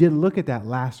 And we did look at that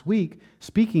last week,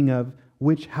 speaking of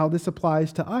how this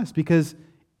applies to us. Because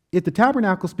if the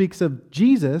tabernacle speaks of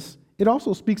Jesus, it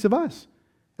also speaks of us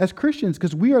as Christians,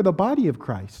 because we are the body of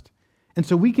Christ. And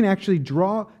so we can actually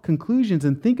draw conclusions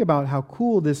and think about how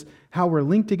cool how we're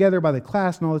linked together by the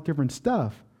class and all this different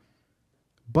stuff.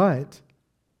 But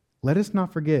let us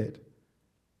not forget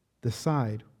the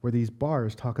side where these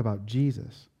bars talk about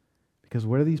Jesus. Because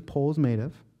what are these poles made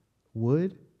of?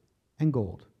 Wood and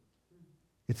gold.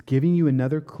 It's giving you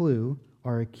another clue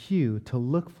or a cue to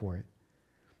look for it.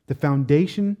 The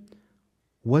foundation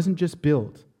wasn't just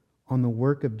built on the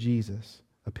work of Jesus,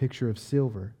 a picture of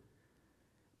silver,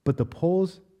 but the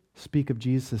poles speak of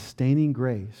Jesus' sustaining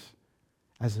grace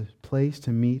as a place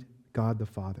to meet God the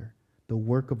Father, the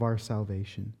work of our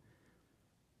salvation.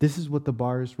 This is what the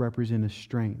bars represent as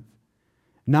strength.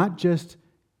 Not just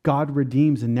God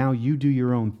redeems and now you do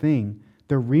your own thing.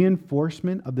 The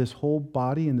reinforcement of this whole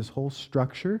body and this whole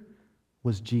structure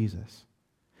was Jesus.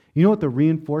 You know what the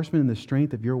reinforcement and the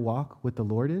strength of your walk with the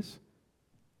Lord is?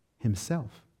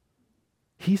 Himself.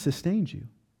 He sustains you.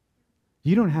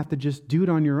 You don't have to just do it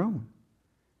on your own.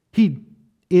 He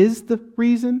is the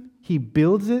reason, He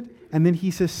builds it, and then He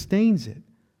sustains it.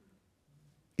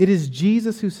 It is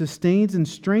Jesus who sustains and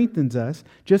strengthens us.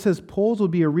 Just as poles will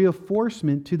be a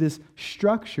reinforcement to this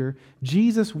structure,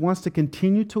 Jesus wants to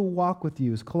continue to walk with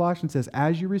you. As Colossians says,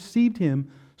 as you received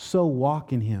Him, so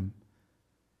walk in Him.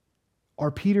 Or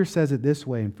Peter says it this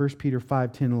way in 1 Peter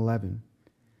 5, 10, 11.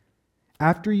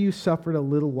 After you suffered a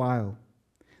little while,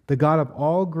 the God of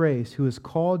all grace, who has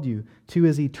called you to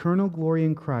His eternal glory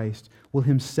in Christ, will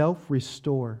Himself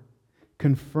restore,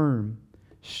 confirm,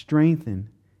 strengthen,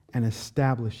 and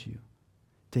establish you.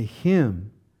 To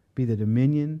Him be the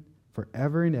dominion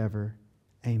forever and ever.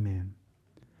 Amen.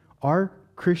 Our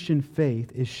Christian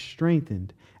faith is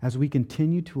strengthened as we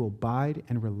continue to abide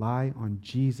and rely on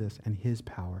Jesus and His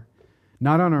power.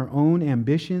 Not on our own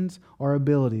ambitions or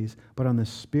abilities, but on the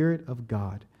Spirit of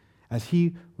God. As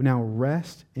He now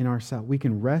rests in we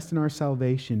can rest in our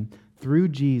salvation through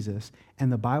Jesus. And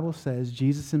the Bible says,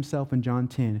 Jesus Himself in John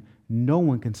 10, no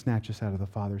one can snatch us out of the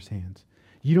Father's hands.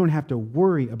 You don't have to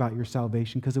worry about your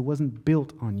salvation because it wasn't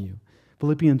built on you.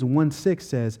 Philippians 1:6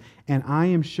 says, and I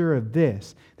am sure of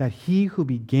this, that He who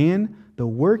began the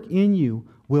work in you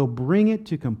will bring it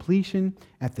to completion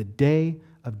at the day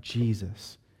of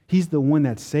Jesus. He's the one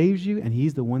that saves you, and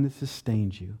He's the one that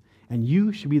sustains you. And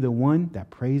you should be the one that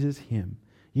praises Him.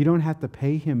 You don't have to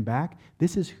pay Him back.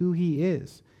 This is who He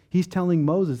is. He's telling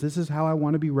Moses, this is how I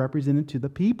want to be represented to the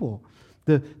people.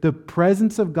 The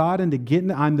presence of God and to get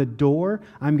in, I'm the door.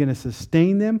 I'm going to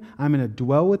sustain them. I'm going to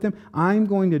dwell with them. I'm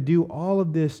going to do all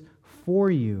of this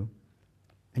for you.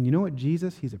 And you know what,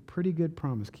 Jesus? He's a pretty good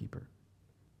promise keeper.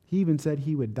 He even said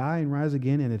He would die and rise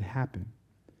again, and it happened.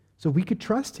 So we could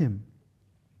trust Him.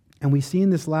 And we see in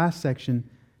this last section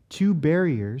 2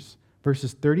 barriers,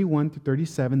 verses 31 through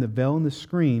 37, the veil and the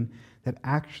screen, that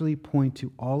actually point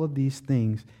to all of these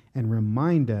things and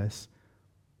remind us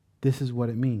this is what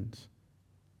it means.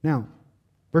 Now,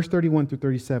 verse 31 through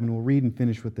 37, we'll read and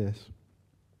finish with this.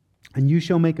 And you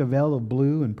shall make a veil of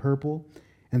blue and purple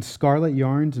and scarlet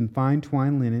yarns and fine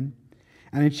twined linen,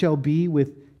 and it shall be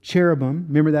with cherubim.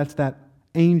 Remember, that's that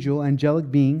angelic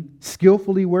being,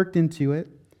 skillfully worked into it.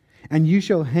 And you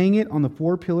shall hang it on the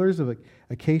 4 pillars of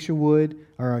acacia wood,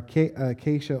 or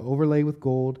acacia overlaid with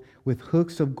gold, with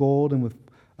hooks of gold and with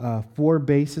 4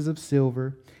 bases of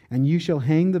silver. And you shall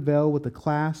hang the veil with the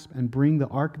clasp and bring the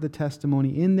ark of the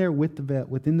testimony in there with the veil,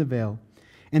 within the veil.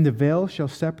 And the veil shall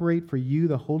separate for you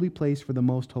the holy place for the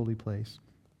most holy place.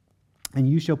 And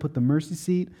you shall put the mercy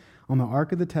seat on the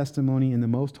ark of the testimony in the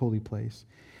most holy place.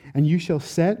 And you shall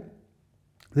set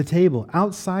the table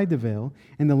outside the veil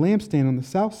and the lampstand on the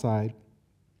south side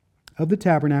of the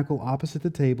tabernacle opposite the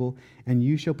table, and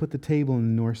you shall put the table on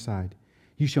the north side.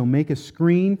 You shall make a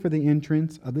screen for the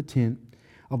entrance of the tent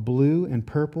of blue and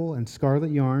purple and scarlet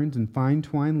yarns and fine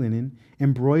twined linen,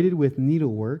 embroidered with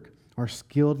needlework, or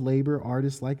skilled labor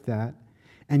artists like that.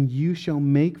 And you shall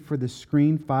make for the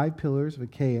screen 5 pillars of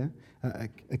acacia,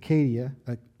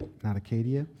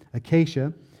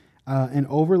 and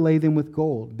overlay them with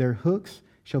gold. Their hooks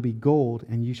shall be gold,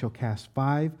 and you shall cast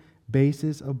 5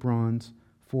 bases of bronze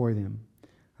for them.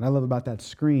 What I love about that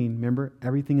screen, remember,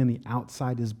 everything on the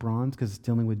outside is bronze because it's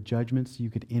dealing with judgments you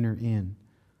could enter in.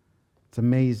 It's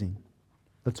amazing.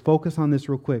 Let's focus on this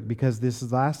real quick because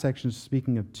this last section is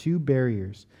speaking of 2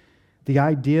 barriers. The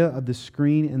idea of the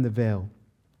screen and the veil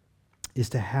is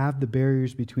to have the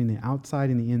barriers between the outside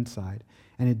and the inside,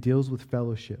 and it deals with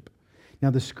fellowship. Now,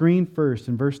 the screen first,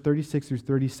 in verse 36 through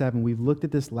 37, we've looked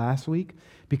at this last week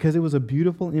because it was a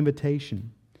beautiful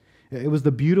invitation. It was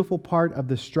the beautiful part of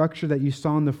the structure that you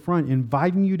saw in the front,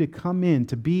 inviting you to come in,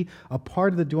 to be a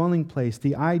part of the dwelling place.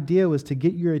 The idea was to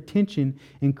get your attention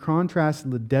in contrast to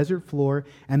the desert floor,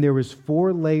 and there was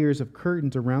 4 layers of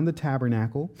curtains around the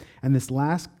tabernacle. And this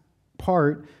last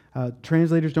part,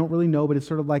 translators don't really know, but it's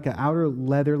sort of like an outer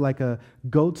leather, like a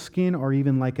goat skin, or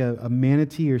even like a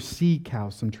manatee or sea cow,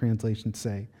 some translations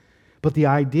say. But the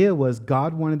idea was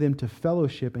God wanted them to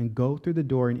fellowship and go through the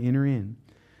door and enter in.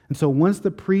 And so once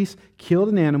the priests killed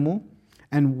an animal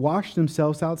and washed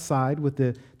themselves outside with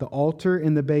the altar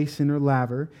and the basin or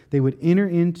laver, they would enter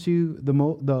into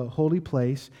the holy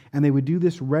place, and they would do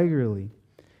this regularly.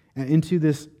 And into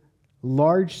this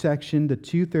large section, the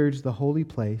 2/3 of the holy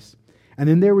place. And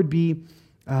then there would be,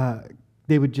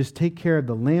 they would just take care of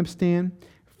the lampstand,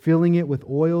 filling it with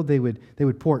oil. They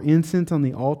would pour incense on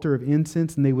the altar of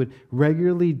incense, and they would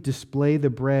regularly display the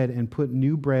bread and put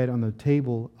new bread on the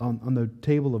table on the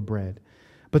table of bread.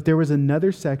 But there was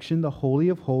another section, the Holy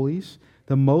of Holies,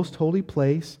 the most holy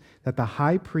place, that the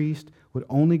high priest would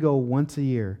only go once a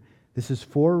year. This is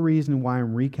for a reason why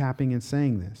I'm recapping and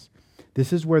saying this.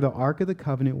 This is where the Ark of the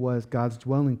Covenant was, God's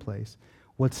dwelling place.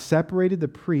 What separated the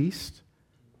priest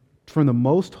from the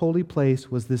most holy place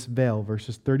was this veil,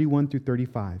 verses 31 through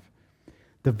 35.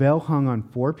 The veil hung on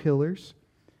 4 pillars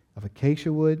of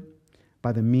acacia wood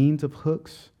by the means of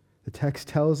hooks. The text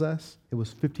tells us it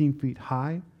was 15 feet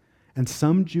high, and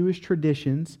some Jewish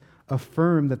traditions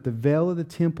affirm that the veil of the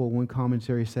temple, one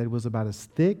commentary said, was about as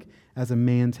thick as a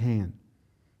man's hand.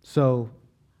 So,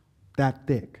 that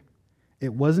thick.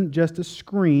 It wasn't just a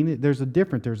screen. There's a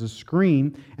difference. There's a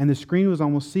screen, and the screen was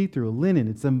almost see-through, a linen.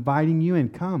 It's inviting you in,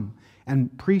 come.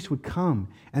 And priests would come,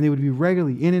 and they would be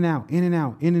regularly in and out, in and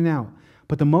out, in and out.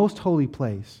 But the most holy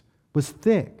place was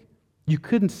thick. You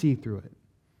couldn't see through it.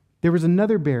 There was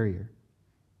another barrier.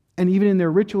 And even in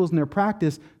their rituals and their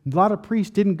practice, a lot of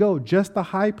priests didn't go, just the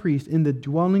high priest in the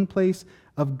dwelling place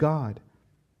of God.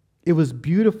 It was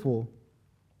beautiful,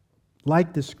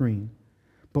 like the screen.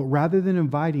 But rather than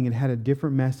inviting, it had a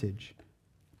different message.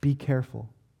 Be careful.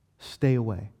 Stay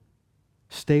away.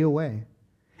 Stay away.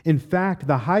 In fact,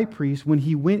 the high priest, when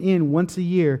he went in once a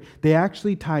year, they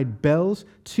actually tied bells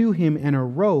to him and a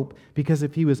rope, because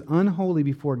if he was unholy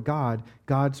before God,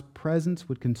 God's presence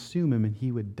would consume him and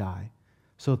he would die.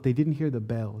 So if they didn't hear the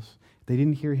bells, if they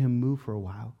didn't hear him move for a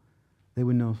while, they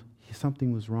would know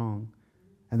something was wrong.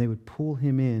 And they would pull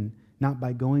him in, not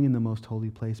by going in the most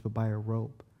holy place, but by a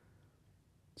rope.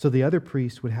 So the other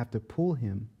priests would have to pull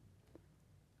him.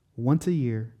 Once a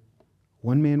year,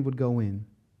 one man would go in,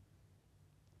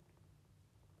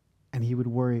 and he would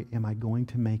worry, am I going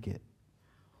to make it?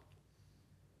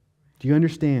 Do you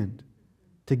understand?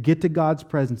 To get to God's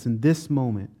presence in this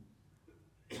moment,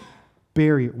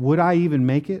 barrier, would I even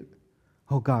make it?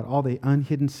 Oh God, all the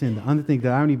unhidden sin, the other things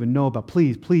that I don't even know about.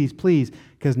 Please, please, please,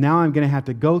 because now I'm going to have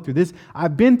to go through this.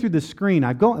 I've been through the screen.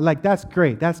 I go, like, that's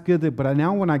great. That's good. But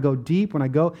now when I go deep, when I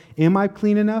go, am I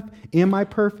clean enough? Am I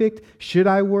perfect? Should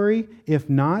I worry? If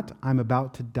not, I'm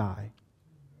about to die.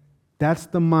 That's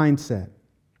the mindset.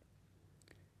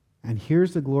 And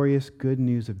here's the glorious good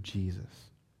news of Jesus.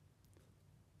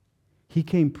 He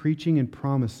came preaching and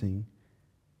promising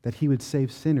that he would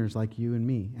save sinners like you and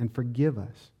me and forgive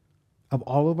us of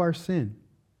all of our sin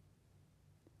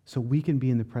so we can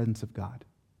be in the presence of God.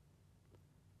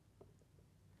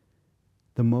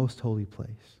 The most holy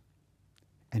place.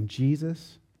 And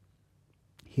Jesus,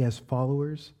 he has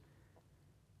followers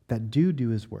that do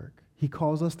his work. He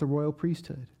calls us the royal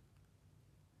priesthood.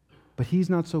 But he's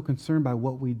not so concerned by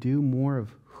what we do, more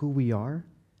of who we are,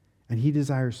 and he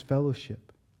desires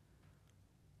fellowship.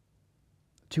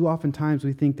 Too often times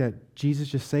we think that Jesus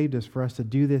just saved us for us to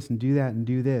do this and do that and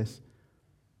do this.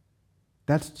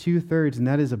 That's 2/3, and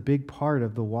that is a big part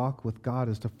of the walk with God,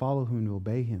 is to follow him and to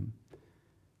obey him.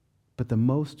 But the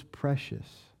most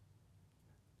precious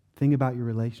thing about your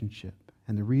relationship,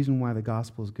 and the reason why the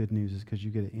gospel is good news, is because you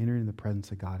get to enter in the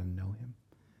presence of God and know him.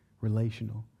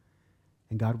 Relational.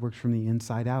 And God works from the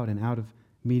inside out, and out of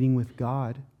meeting with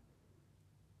God,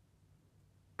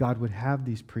 God would have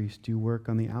these priests do work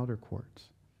on the outer courts.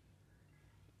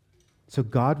 So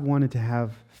God wanted to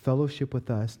have fellowship with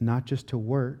us, not just to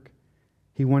work.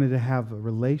 He wanted to have a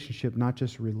relationship, not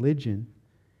just religion.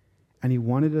 And he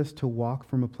wanted us to walk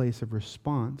from a place of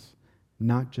response,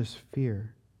 not just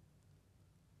fear.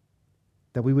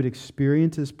 That we would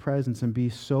experience his presence and be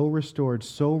so restored,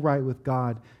 so right with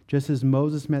God, just as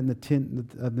Moses met in the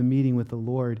tent of the meeting with the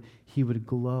Lord, he would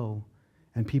glow,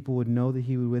 and people would know that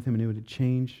he was with him, and it would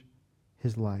change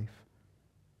his life.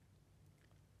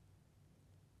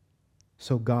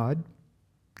 So God,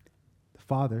 the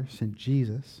Father, sent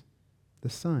Jesus, the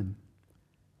Son,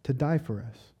 to die for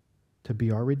us, to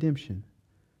be our redemption,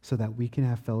 so that we can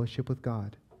have fellowship with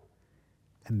God.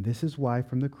 And this is why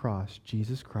from the cross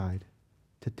Jesus cried,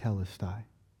 Tetelestai,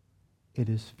 it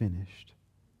is finished.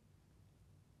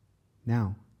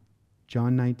 Now,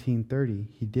 John 19:30,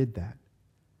 he did that.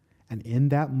 And in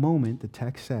that moment, the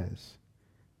text says,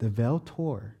 the veil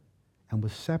tore and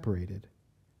was separated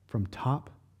from top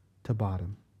to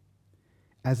bottom,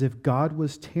 as if God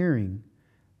was tearing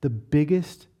the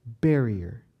biggest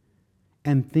barrier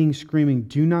and things screaming,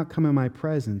 do not come in my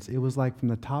presence. It was like from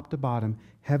the top to bottom,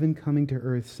 heaven coming to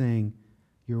earth saying,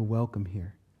 you're welcome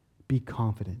here. Be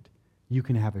confident. You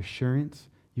can have assurance.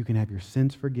 You can have your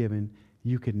sins forgiven.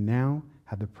 You can now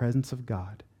have the presence of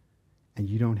God, and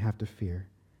you don't have to fear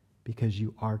because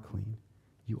you are clean.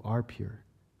 You are pure.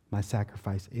 My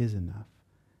sacrifice is enough.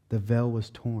 The veil was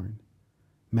torn.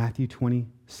 Matthew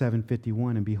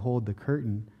 27:51, and behold, the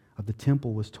curtain of the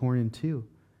temple was torn in two,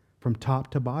 from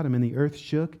top to bottom, and the earth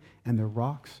shook, and the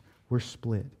rocks were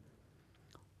split.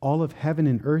 All of heaven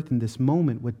and earth in this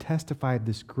moment would testify of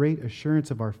this great assurance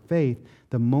of our faith.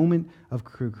 The moment of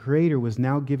Creator was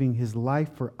now giving his life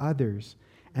for others,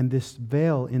 and this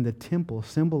veil in the temple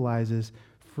symbolizes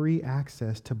free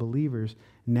access to believers.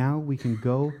 Now we can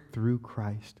go through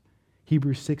Christ.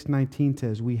 Hebrews 6:19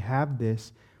 says, we have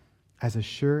this as a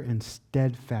sure and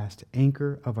steadfast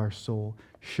anchor of our soul,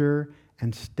 sure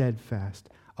and steadfast,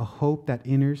 a hope that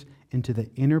enters into the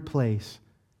inner place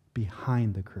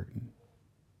behind the curtain.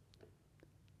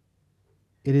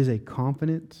 It is a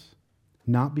confidence,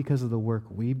 not because of the work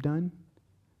we've done.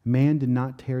 Man did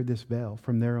not tear this veil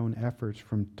from their own efforts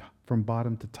from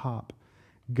bottom to top.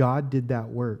 God did that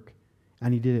work,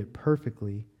 and he did it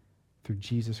perfectly through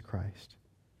Jesus Christ.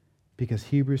 Because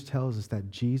Hebrews tells us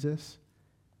that Jesus,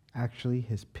 actually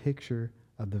his picture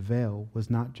of the veil was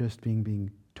not just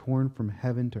being torn from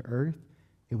heaven to earth,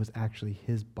 it was actually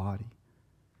his body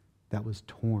that was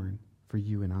torn for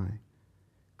you and I.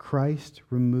 Christ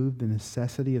removed the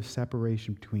necessity of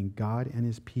separation between God and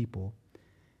his people,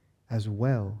 as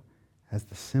well as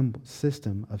the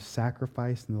system of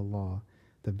sacrifice in the law.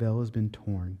 The veil has been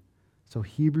torn. So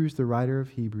Hebrews, the writer of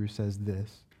Hebrews, says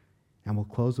this, and we'll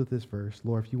close with this verse.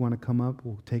 Lord, if you want to come up,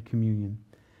 we'll take communion.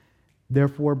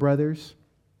 Therefore, brothers,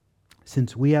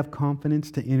 since we have confidence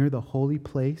to enter the holy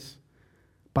place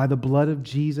by the blood of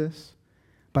Jesus,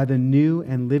 by the new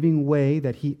and living way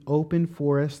that he opened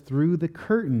for us through the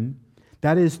curtain,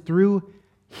 that is, through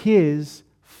his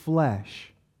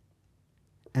flesh.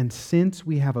 And since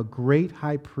we have a great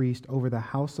high priest over the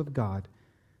house of God,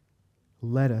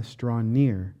 let us draw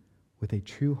near with a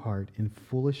true heart in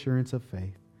full assurance of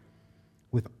faith,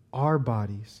 with our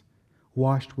bodies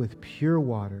washed with pure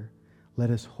water. Let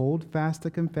us hold fast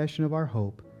the confession of our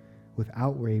hope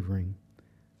without wavering,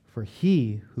 for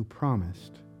he who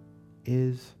promised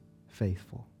is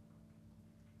faithful.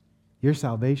 Your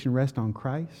salvation rests on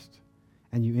Christ,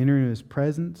 and you enter into his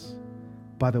presence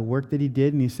by the work that he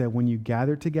did. And he said, when you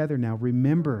gather together now,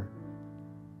 remember,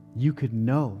 you could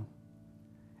know.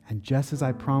 And just as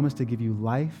I promised to give you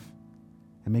life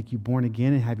and make you born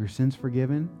again and have your sins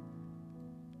forgiven,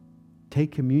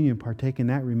 take communion, partake in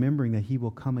that, remembering that he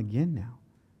will come again now.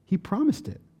 He promised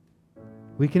it.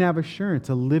 We can have assurance,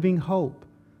 a living hope,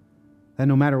 that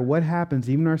no matter what happens,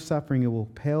 even our suffering, it will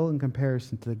pale in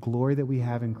comparison to the glory that we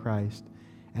have in Christ.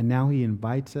 And now he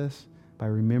invites us by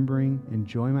remembering,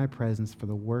 enjoy my presence for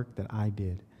the work that I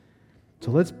did.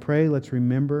 So let's pray, let's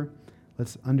remember,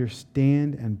 let's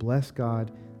understand and bless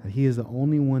God that he is the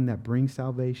only one that brings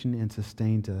salvation and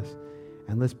sustains us.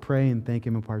 And let's pray and thank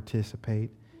him and participate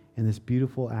in this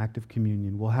beautiful act of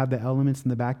communion. We'll have the elements in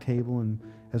the back table, and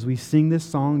as we sing this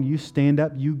song, you stand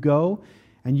up, you go,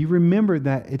 and you remember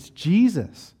that it's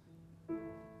Jesus.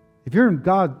 If you're in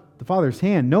God the Father's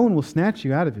hand, no one will snatch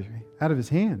you out of his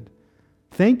hand.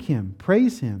 Thank him,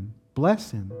 praise him,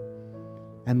 bless him,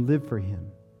 and live for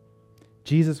him.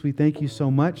 Jesus, we thank you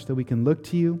so much that we can look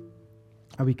to you,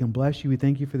 that we can bless you. We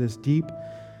thank you for this deep,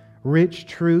 rich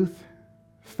truth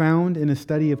found in a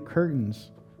study of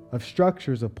curtains, of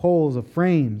structures, of poles, of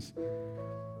frames.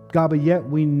 God, but yet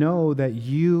we know that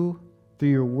you, through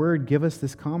your word, give us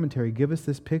this commentary, give us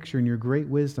this picture in your great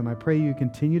wisdom. I pray you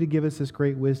continue to give us this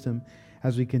great wisdom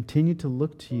as we continue to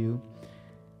look to you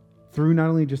through not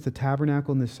only just the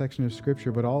tabernacle in this section of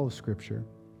Scripture, but all of Scripture.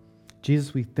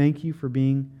 Jesus, we thank you for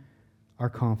being our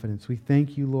confidence. We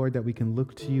thank you, Lord, that we can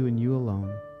look to you and you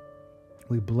alone.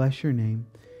 We bless your name.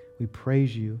 We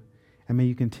praise you. And may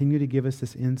you continue to give us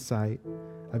this insight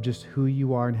of just who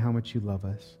you are and how much you love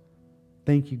us.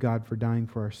 Thank you, God, for dying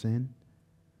for our sin.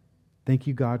 Thank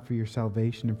you, God, for your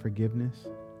salvation and forgiveness.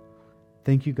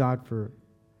 Thank you, God, for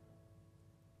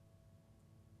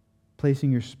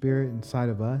placing your Spirit inside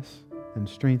of us and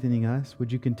strengthening us.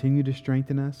 Would you continue to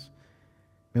strengthen us?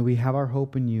 May we have our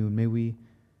hope in you, and may we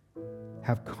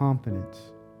have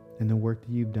confidence in the work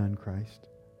that you've done, Christ.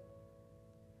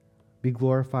 Be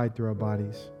glorified through our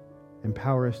bodies.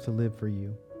 Empower us to live for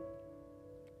you.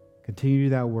 Continue to do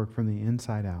that work from the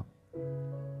inside out.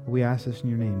 We ask this in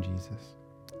your name, Jesus.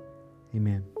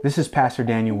 Amen. This is Pastor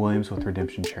Daniel Williams with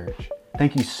Redemption Church.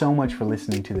 Thank you so much for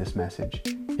listening to this message.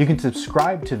 You can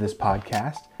subscribe to this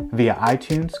podcast via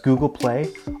iTunes, Google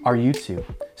Play, or YouTube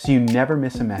so you never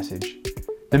miss a message.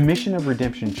 The mission of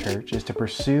Redemption Church is to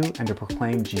pursue and to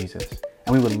proclaim Jesus,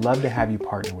 and we would love to have you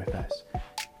partner with us.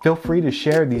 Feel free to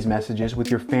share these messages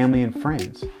with your family and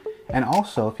friends. And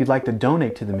also, if you'd like to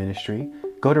donate to the ministry,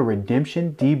 go to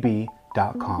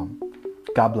redemptiondb.com.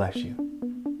 God bless you.